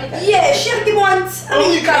me a Tamika? Yeah, she give one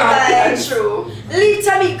Tamika. That's true. Leave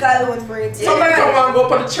Tamika alone, Brit. Somebody come and go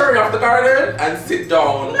put the cherry off the garden and sit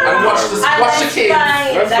down and watch the kids.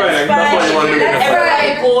 That's fine.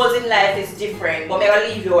 Everybody goals in life is different, but maybe I'll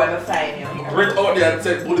leave you when I find you. Brit out there and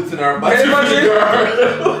set bullets in her back. You are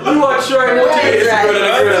trying to motivate this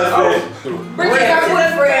girl. Brit is a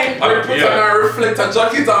good friend. I put on her reflector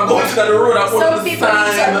jacket and go to the road and put some the people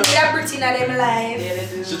sign. need some Brit in them life.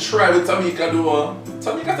 She try with Tamika do.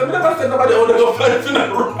 Tamika said, never said nobody else to go find it in the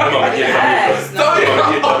road. That's not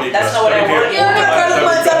what I want. You're not going to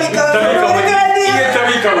want Tamika.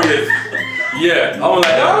 Tamika with it. Yeah, I don't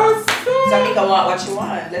like that. Tamika want what you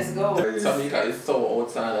want. Let's go. Tamika is so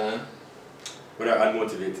outside. But I'm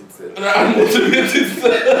unmotivated self. Unmotivated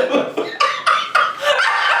self.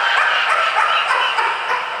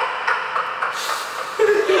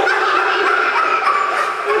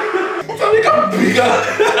 Tamika bigger.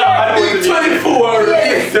 24.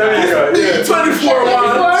 Yes, Tamika. 24 man.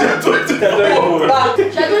 24.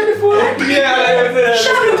 Yeah. She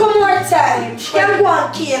have to come more time. She can go and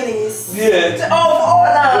kill this. Yeah. Tamika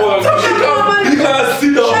bigger.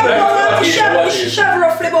 Sit down. She have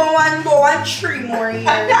roughly about 3 more years.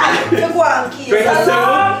 To go and kill this.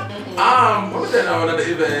 What was that now at the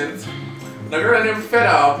event? The girl named Fed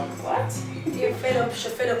Up. What? You're fed up.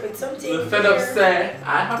 She's fed up with something. The Fed Up said,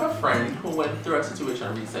 I have a friend who went through a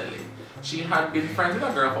situation recently. She had been friends with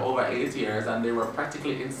a girl for over 8 years and they were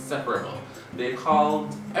practically inseparable. They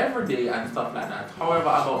called every day and stuff like that. However,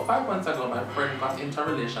 about 5 months ago, my friend got into a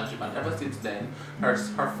relationship and ever since then, her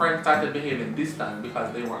friend started behaving distant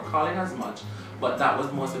because they weren't calling as much, but that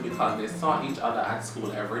was mostly because they saw each other at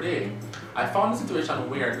school every day. I found the situation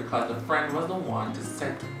weird because the friend was the one to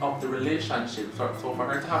set up the relationship, so for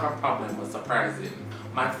her to have a problem was surprising.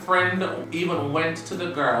 My friend even went to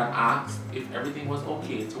the girl and asked if everything was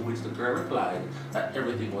okay, to which the girl replied that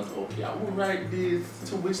everything was okay. I will write this,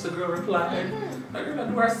 to which the girl replied. Like, you're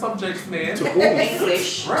gonna do our subject's name. To whom?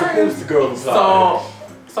 English. To whom's the girl reply?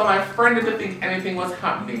 So my friend didn't think anything was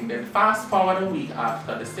happening. Then fast forward a week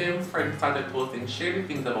after, the same friend started posting shady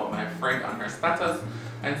things about my friend on her status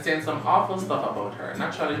and saying some awful stuff about her.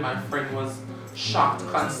 Naturally, my friend was shocked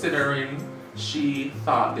considering she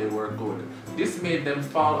thought they were good. This made them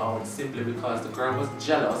fall out simply because the girl was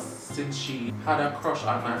jealous since she had a crush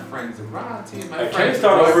on my friend's Ratty. Can you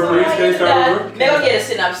start over, please? Can you start over? Maybe we'll get a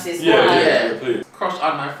synopsis. Yeah, please. Crush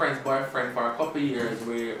on my friend's boyfriend for a couple years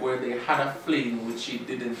where they had a fling which she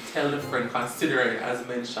didn't tell the friend, considering as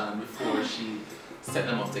mentioned before she set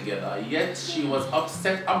them up together. Yet she was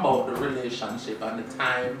upset about the relationship and the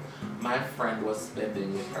time my friend was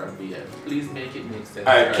spending with her BF. Please make it make sense.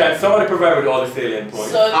 Alright, can somebody provide with all the salient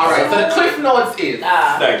points? Alright, so the cliff notes is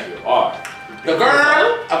thank you. Alright. the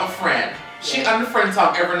girl have a friend. She and the friend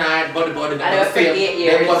talk every night, buddy, And they were for 8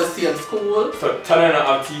 years. They go to same school. So Tanaania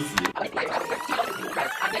have TC.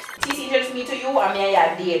 TC introduced me to you, and me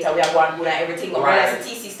and you date, and we are going good and everything. But when I said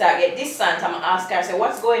TC start get distant, I'm ask her, I said,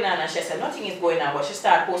 what's going on? And she said, nothing is going on, but she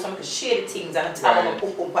started posting some shady things and the top of my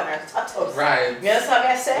pum pum and her tattoos. Right. You understand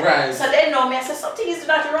what I said? Right. So then now me I said something is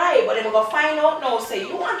not right, but then we go find out now, say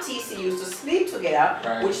you and TC used to sleep together,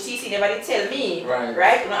 right. which TC never did tell me. Right.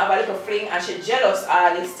 Right? You know, have a little fling and she jealous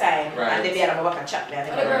all this time. Right. And then they have a chat me and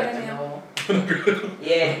they Right. know.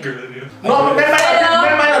 Yeah. No,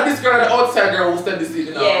 remember this girl, the outside girl who said this,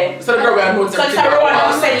 you know. Yeah. So the girl we had no So everyone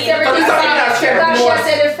who said Because she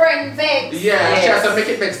said the friend vex. yeah, she has to make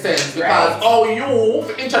it make sense because you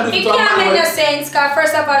introduced It to a can't man. make no sense because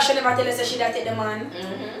first of all she never tell us that she that take the man.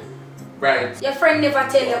 Right. Your friend never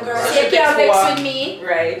tell you, girl. Right. So you can't vex with me.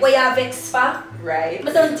 Right. What you vex for? Right.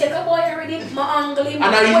 But don't take a boy already. My angle him.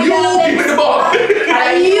 And now you give me the ball.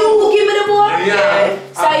 And you give me the ball. Yeah.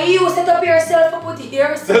 So you set up yourself and put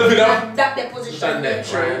yourself Self it up. in that position. Right.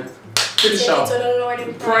 Finish Take it up. to the Lord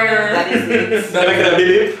in Prayer. That is it. Can I get a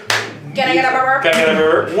believe? Can I get a burp? Can I get a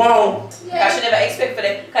burp? Wow. Because she never expect for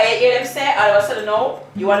them. Can you hear them say all of a sudden no,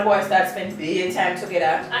 you and the boy start spending big time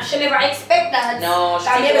together? I should never expect that. No, she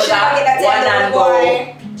Maybe think she never get that one tell and the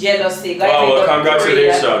boy. go. Jealousy. Wow,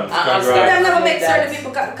 congratulations. Congrats. I never make certain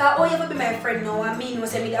people because oh you ever be my friend now. I mean you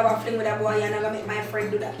say me have a fling with a boy and I'm gonna make my friend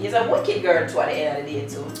do that. He's a wicked girl too at the end of the day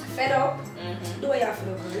too. Fed up? Do what you have to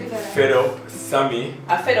do. Fed up, Sammy.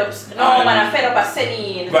 I fed up. No man, I fed up a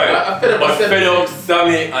Senin. Right. I fed up. Fed up,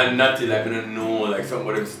 Sammy and Natty, like I don't know, like some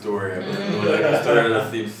of them story. I don't know, like the story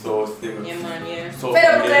that seems so simple. Yeah man, yeah. So Fed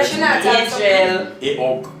up because she not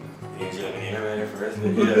Angel. Angel, I mean, I'm first. Yeah.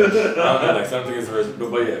 I don't know, like something is first, but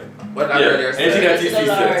yeah. What I earlier Anything that said. you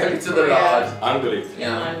see, Take it to the Lord. angle it.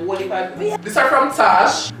 Yeah man, what if I... These are from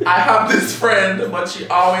Tash. I have this friend, but she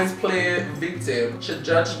always plays victim. She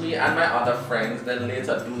judged me and my other friends, then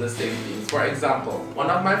later do the same things. For example, one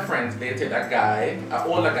of my friends dated a guy, an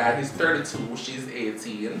older guy, he's 32, she's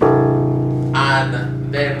 18.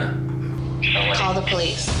 And then... Call the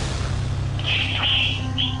police.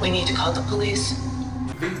 We need to call the police.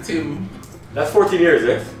 Victim... That's 14 years,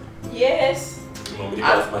 eh? Yes.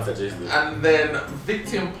 And then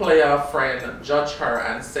victim player friend judged her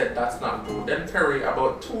and said that's not good. Then Perry,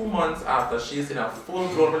 about 2 months after, she's in a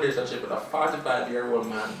full-blown relationship with a 45-year-old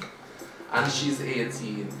man and she's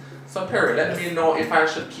 18. So Perry, let me know if I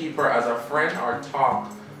should keep her as a friend or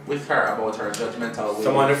talk with her about her judgmental ways.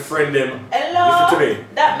 Someone friend them. Hello. Listen to me.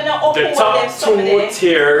 That me not The top 2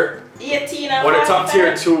 tier, 18 and or the top 45.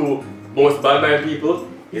 tier 2 most bad mind people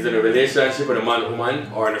is in a relationship with a man,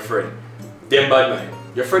 woman, or in a friend. Them bad mind.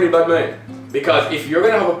 Your friend is bad mind. Because if you're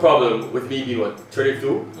gonna have a problem with me being what,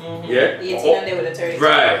 32? Yeah? 18 and they were the 30.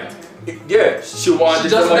 Right. Yeah, she wanted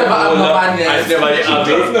just never have no man yet. and she never did have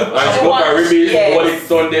it. And she go for ribbies, all it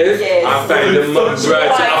Sundays, and find the man. Right,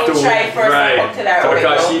 she have to try first and come to that so way,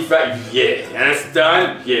 because no? she felt, yeah, you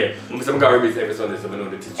understand? Yeah. Some got ribbies every Sunday, so I know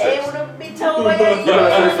the teacher. Hey, would have been told by your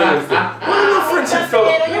Yeah, that's what friendship so.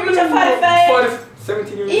 You reach a 45.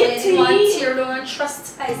 17 years Eighteen. One tier don't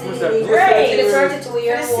trust What's that? easily. Right. The 32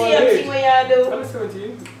 year The old. same thing what you do. I'm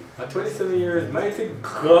 17. At 27 years, mighty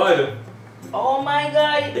God. Oh my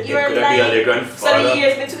God, They you're could have been their like... So grandfather. the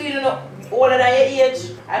years between you know, older than your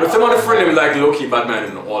age. But some of the friend them like low-key bad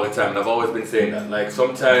man all the time, and I've always been saying that. Like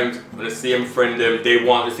sometimes when the same friend them, they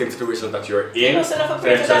want the same situation that you're in. You know, so enough for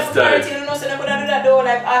Then people that just for like, clarity, you know, so enough do that though,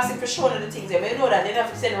 like asking for showing the things. You know that they don't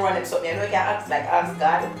have to send around them something. You know, you can ask like ask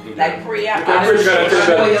God, like pray and can pray to God and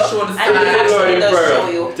show you, show the and He actually does prayer. show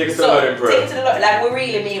you. Take it to the Lord in prayer. Take it to the Lord, like we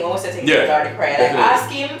really mean when we say take it to the Lord in prayer. Like ask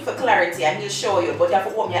Him for clarity and He'll show you, but you have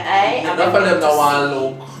to open your eye and Enough of them don't want to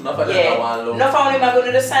look. Enough of them don't want to look. Enough of them are going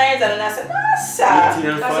to the signs and then I said, Massa. 18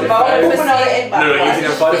 and That's 45. about open our head no, 18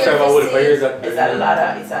 and 45 I would have years that. It's a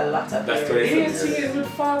lot of. That's 27 years. with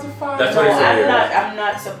 45. That's No, 27 years. I'm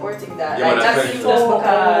not supporting that. Yeah, like but that's that's just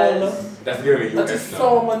because That's giving me That US is now.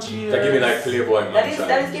 so much years. That give me like Playboy man.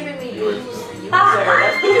 that is giving me user.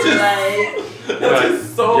 That's giving me like That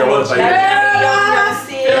is so You're much well that's giving me young Yeah,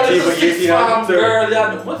 still. but 18 and 30. Girl,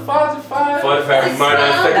 yeah, what 45? 45 man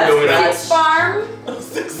and second That's down right. with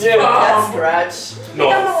Six farm. Yeah. That's scratch.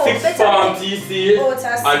 No, 6 farm TC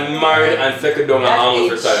and married and second down and That almost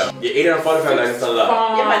age. retired. Yeah, 18 and 45 like it's a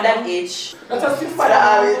lot. Yeah, man, that age. That's a 6 Father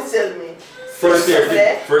always tell me. First year,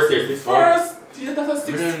 6 farm. First, yeah, that's a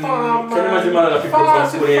 6 Can farm. you imagine man that people from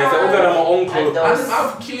school and say, oh God, I'm my uncle. And I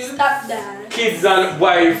have kids. Stop that. Kids and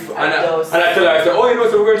wife and those. I tell her, I say, oh you know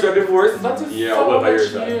so we're going to a divorce? That is Yeah, so well by much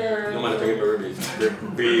yours. years. No man to give me reviews. the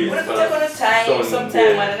breeze. What if you take on the time,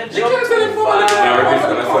 sometime, man, and You can't tell him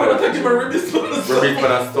for Give me Release for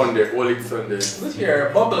a Sunday, Holy Sunday. Look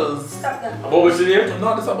here, Bubbles. Stop that. Bubbles in here?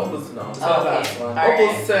 No, this is Bubbles now. This is the Okay. last one. All Bubbles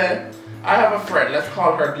right. said, I have a friend, let's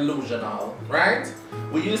call her delusional, right?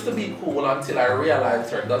 We used to be cool until I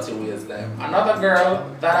realized her dirty ways then. Another girl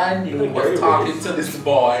that I knew was talking to this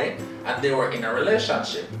boy and they were in a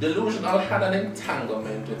relationship. Delusional had an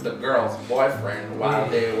entanglement with the girl's boyfriend while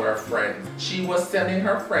they were friends. She was sending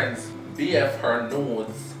her friends BF her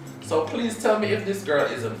nudes. So please tell me if this girl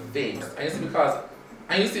isn't fake.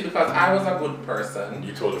 And you see, because I was a good person,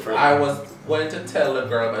 You told a friend. I was going to tell the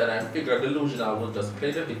girl, but then I figured Delusional would just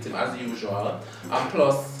play the victim as usual. And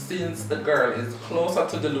plus, since the girl is closer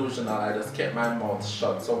to Delusional, I just kept my mouth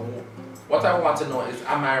shut. So what I want to know is,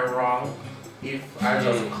 am I wrong if I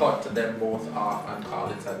just cut them both off and call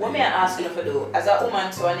it a day? What may I ask you to do? As a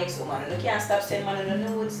woman to a next woman, you can't stop sending man the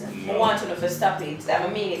nudes. I want you to stop it. I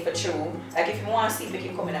mean it for true. Like if you want to see if you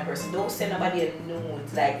can come in a person, don't send nobody a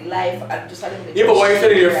nudes. Like life, I just a little bit. Yeah, but why you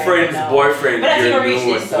telling your right friend's now. boyfriend But I your didn't reach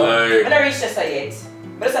nudes? this so. Like, I don't reach this yet.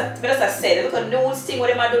 But as I said, look at nudes thing what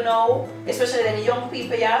them I do now, especially the young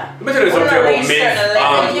people, yeah. let me tell you something about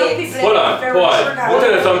men. Young people Hold on, very hold on. sugar. Let me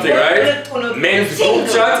tell you something, right? Men's group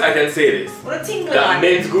chat, I can say this. What a tingle, That man.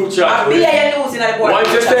 men's group chat. Be a news in the board.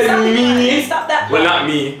 Once you said me, Stop that. well, man. not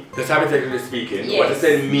me, that's hypothetically speaking. Yes. But you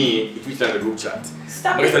said me, it reached on the group chat.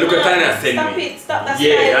 Stop Because it, I look at man. Tanaania and send Stop me. it. Stop that.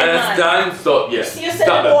 Yeah, style, you man. understand? So, yeah. See, you said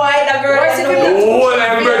Stop the that. boy, the girl, Where's the the The whole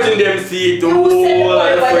I'm virgin them see it, the You whole said the boy,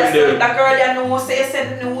 I'm friend them. the girl, you know, say you send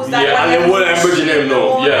the news. Yeah, and the whole I'm virgin them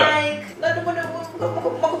now, yeah. Like, let them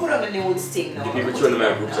put on the news thing now. The people showing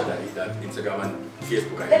my group chat that Instagram and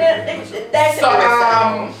Facebook and That's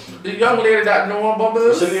So, the young lady that know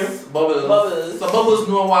Bubbles. What's her name? Bubbles. So Bubbles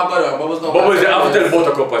know what got on. Bubbles know. Bubbles, you have to tell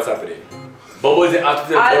Buttercup what's happening. Bubbles, you have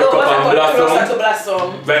to tell Buttercup and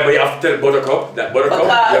Blossom. Right, but you have to tell Buttercup that Buttercup.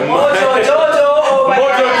 Mojo, Jojo,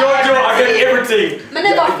 Mojo, I get everything. I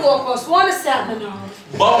never focus. What is that now?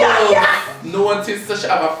 Bubbles noticed that she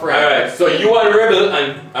have a friend. Alright, so you are Rebel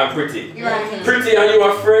and Pretty. You're right. Pretty and you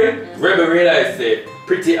are friend. Rebel realized say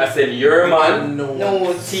Pretty I said your man.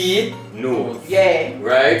 No. T no. Yeah.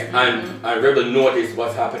 Right? And Rebel noticed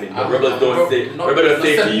what's happening. But Rebel don't say no, Rebel don't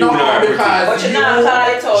say to you no, now Pretty. because But you not call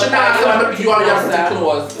it out. she not call it you are your pretty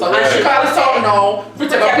clothes. So when she call it out now,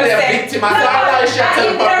 Pretty gonna play a victim and say, I she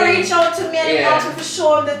tell you her reach out to me and Yeah. ask me to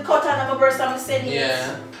show him the cut on my breast I'm sending.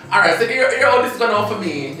 Yeah. Alright, so here how this is going on for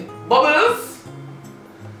me. Bubbles,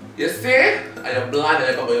 you see? I am blind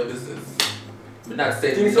about your business. I'm not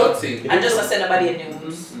saying nothing. And just to send nobody a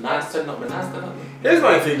news. Not saying nothing. Here's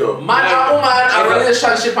my thing though. Man and woman, a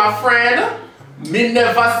relationship, a friend, me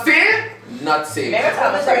never say, not say. Maybe I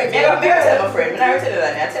tell my friend. Maybe I tell my friend. When I tell her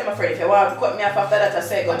that, I tell my friend if you want to cut me off after that, I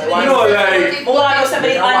say go. You know, like, I want to know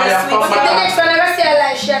somebody honest with But the next one I say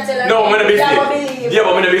like she tell her. no, I'm in a business. believe. Yeah,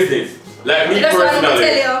 but I'm in a business. Like me That's what I'm gonna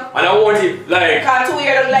personally. tell you. And I want it like Cause 2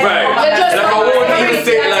 years like right. come You back. just Like I want won't to even bring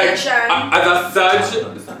say it to like attention. as a Saj,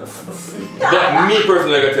 that me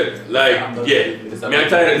personally I tell you. Like yeah, me I'm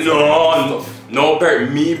telling you no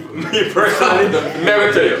me personally. Me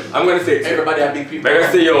I tell you, I'm gonna say it. Everybody are big people. I'm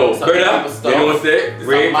gonna say yo, Some brother, people you stuff. know what say? Some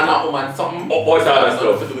Rape, man and woman something. all that other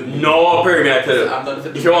stuff. No, Perry, me I tell you. I'm done with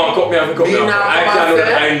it. If you want to cut me, I can cut me Me off. now I come can't and know that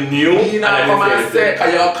say- I knew Me and now I come and didn't say say, it.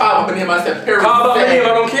 cause you call my name and say, Perry Call back my name, I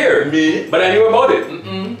don't care. Me? But I knew about it.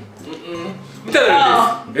 I'm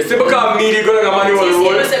telling you this. It's because me, the girl, and the manual You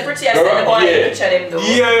road. say pretty as the boy picture them though.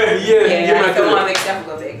 Yeah, Yeah, man, if you tell want you. to vex, you have to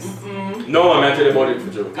go vex. No, man, I tell you about it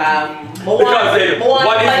for sure. Because what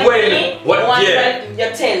if when, yeah,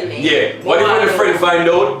 you tell me. yeah, what if when the friend find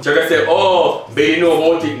out, you're gonna say, oh, baby, you know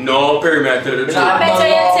about it. No, Perry, man, I tell you the truth. Better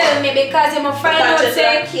you tell me because you find out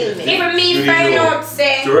say kill me. even me You find know. out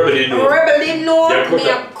say So Rebel didn't know. Rebel didn't know They me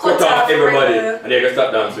a cut off everybody Rebel. and they can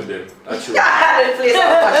start dancing them. That's true.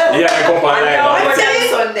 Yeah, Yeah, I come on like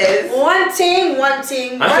that. Sundays. One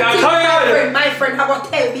thing. My friend have to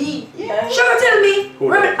tell me. Yeah. She gonna tell me. Who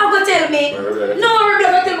Rebel have to tell me. Rebel. No, Rebel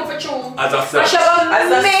have to tell me for true. As a And she sad.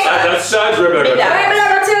 gonna make. As a sad Rebel. Yeah. Rebel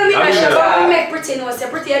have to tell me. I And she mean, gonna make pretty no say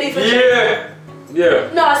pretty I do for true. Yeah.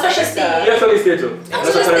 Yeah. No, so she stay. Yes, I stay too.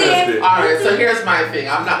 That's what I stay. Alright, so here's my thing.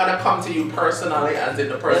 I'm not gonna come to you personally as in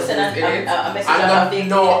the person Listen, who's in it. a message I'm on gonna, big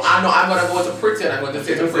no, page. I know I'm gonna go to Pretty and I'm going to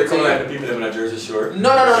say to Don't say Pretty. come like the people that in a Jersey Shore. No.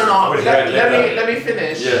 But Let me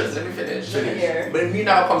finish. Yes. Let me finish. Here. But me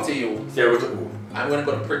now come to you. Say what to who? I'm gonna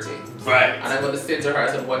go to Pretty. Right. And I'm gonna say to her, I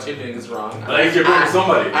said, what you're doing is wrong. And Like you're going to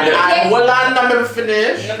somebody. And Yeah. I well let me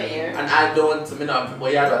finish. Come here. And I don't boy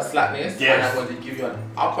you have a slackness. Yes. And I'm going to give you an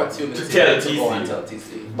opportunity To tell to TC. go and tell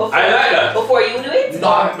TC. Before, I like that. Before you do it?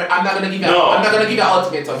 No, I'm not gonna give you No. I'm not gonna give you an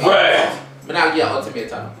ultimatum. Right. I'm not give an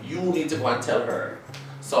ultimatum. You need to go and tell her.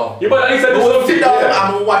 So, yeah, but at least I do something. Sit down,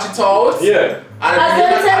 I'm gonna watch it out. Yeah. And if you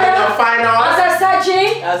find out. As a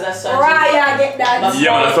Saji, Raya get that.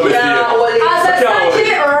 Yeah, man, that's what As a Saji,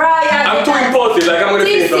 Raya get I'm too impulsive, like I'm gonna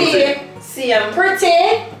say something. See, I'm pretty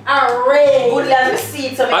and red. Good as a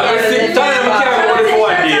seat, so I'm gonna say, tell them I can't hold it for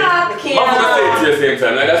one day. I'm gonna say it to you at the same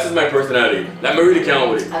time. Like, that's just my personality. Like, I really can't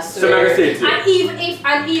hold it. So I'm gonna say it to you. And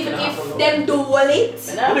even if them do all it,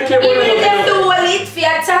 even if them do all it for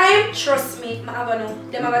your time, trust me, I have know.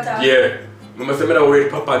 Them have a talk. Yeah. I must say, I don't wait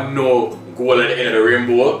Papa no goal at the end of the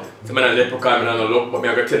rainbow. So I'm not leprechaun, I'm not look, but I'm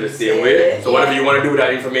gonna tell the same way. So whatever you want to do with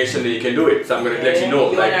that information, then you can do it. So I'm gonna let you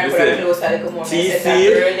know. Like, listen, TC,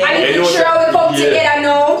 and if the trio will come together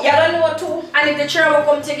now, you don't know too. And if the trio will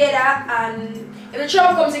come together, and if the trio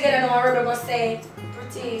will come together now, I'm gonna say,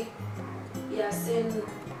 pretty, yeah, send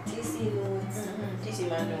TC notes. TC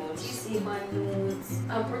man notes. TC man notes.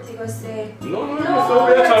 I'm pretty gonna say. No, so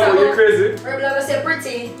we're talking about you crazy. I'm gonna say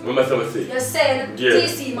pretty. What must I say? You said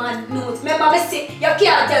TC man notes. Remember, I say you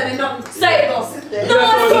can't tell me nothing. Say it us. No,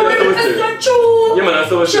 it's not true. Yeah, man,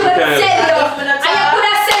 that's what she would tell you. And you could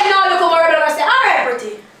have said no, look over and say, alright,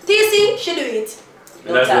 pretty. TC, she do it.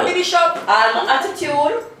 Maybe shop.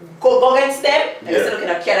 Attitude. Go against them. And you're looking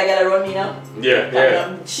at Kiara girl around me now.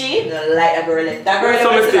 Yeah. She like that girl. That girl. I'm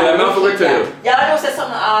not forgetting to you. Yeah, I know say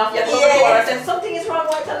something off. You come to her and say something is wrong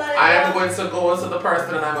with Tanaania. I am going to go to the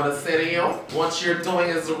person and I'm going to say to you, what you're doing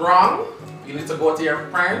is wrong. You need to go to your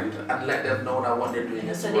friend and let them know that what they're doing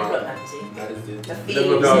is wrong. That is it. The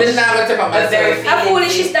feelings. I'm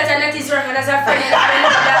foolish is that and that is wrong and as a friend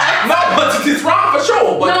no, but it is wrong for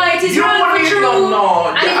sure. But no, it is wrong for true. No,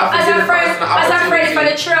 and as a friend for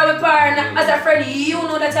the travel partner, as a friend, you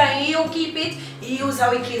know that time you keep it, you use how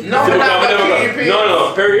we keep it. No,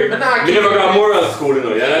 no, Perry, we never got moral school, you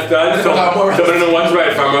know, you understand? So I don't know what's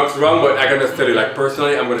right from what's wrong, but I can just tell you, like,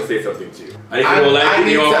 personally, I'm going to say something to you. And if you don't like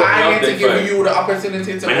it, you want to I need to give you the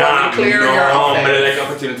opportunity to clear your offense. I like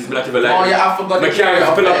opportunities, but not even like. Oh, yeah, I forgot to clear your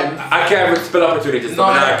offense. I can't spell opportunities, so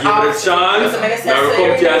I'm give it a chance. Now we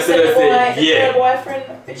come to you and say, yeah. Boyfriend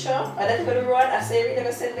picture, I let you go to the road, I say, you're going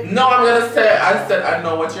to send the. No, I'm going to say, I said, I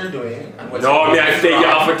know what you're doing. And what no, I say,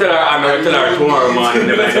 yeah, I'm going to tell her tomorrow, man. If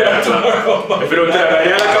you don't tell her,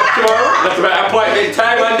 yeah, come tomorrow. That's my appointment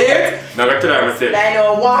time and date. Now I'm going to tell her, I'm going to say.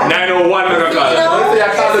 901. 901, I'm going to call her.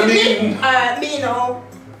 I call the meeting. Me know.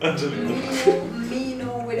 Me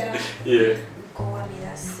know with that. Yeah. Go on me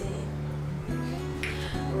that say.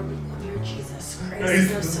 Dear Jesus Christ,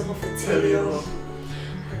 there's someone to tell you.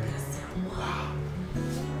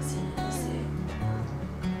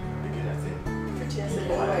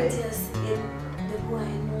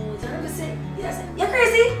 You're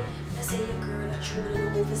crazy? I say your girl, a true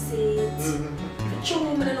woman don't oversay it. A true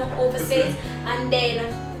woman don't oversay it. And then,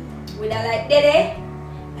 with a like Dede,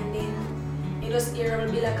 and then you just hear a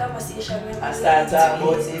bit of conversation. I start talking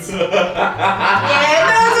about it. Yeah,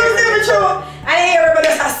 that's true. And then everybody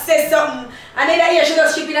just say something. And then I hear she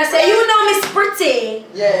just shipping and say, you know Miss Pretty.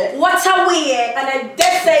 Yeah. What's her way? And then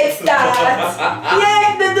that's how it starts.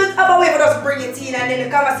 Yeah, the other way for us bring it in and then the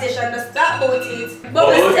conversation just start about it. But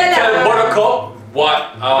we tell Buttercup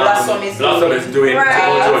what Blossom is doing right. to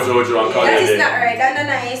Jojo and Karen. That is not right, that's not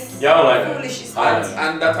nice. Yeah, I like that. Foolish is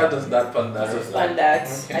And that I just that fun. That's just fun that.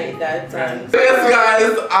 I hate that. So yes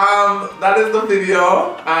guys, that is the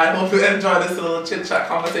video. I hope you enjoyed this little chit chat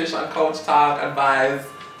conversation, couch talk, advice,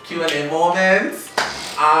 Q&A moments.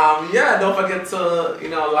 Yeah, don't forget to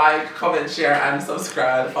like, comment, share, and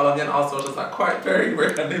subscribe. Follow me on all socials at Quite Perry.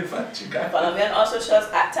 Where can they find you guys? Follow me on all socials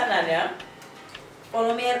at Tanaania.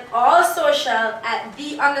 Follow me on all social at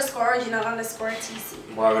the_original_TC.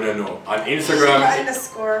 What I want to know on Instagram.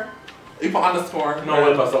 Underscore. You put underscore. No,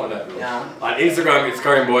 we'll put something on that. Yeah. On Instagram, it's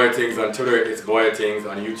BwoyATingz. On Twitter, it's BwoyATingz.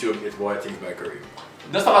 On YouTube, it's BwoyATingz by Kareem.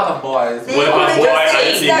 Just a lot of boys. What about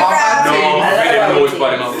BwoyATingz? No, which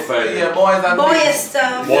body amplified. Yeah, boys and Boy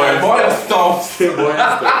stuff. Boy stuff.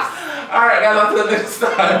 Alright guys, until the next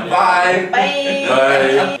time. Bye. Bye.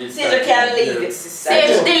 Bye. Caesar can't leave. It's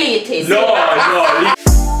Sage deleted. No.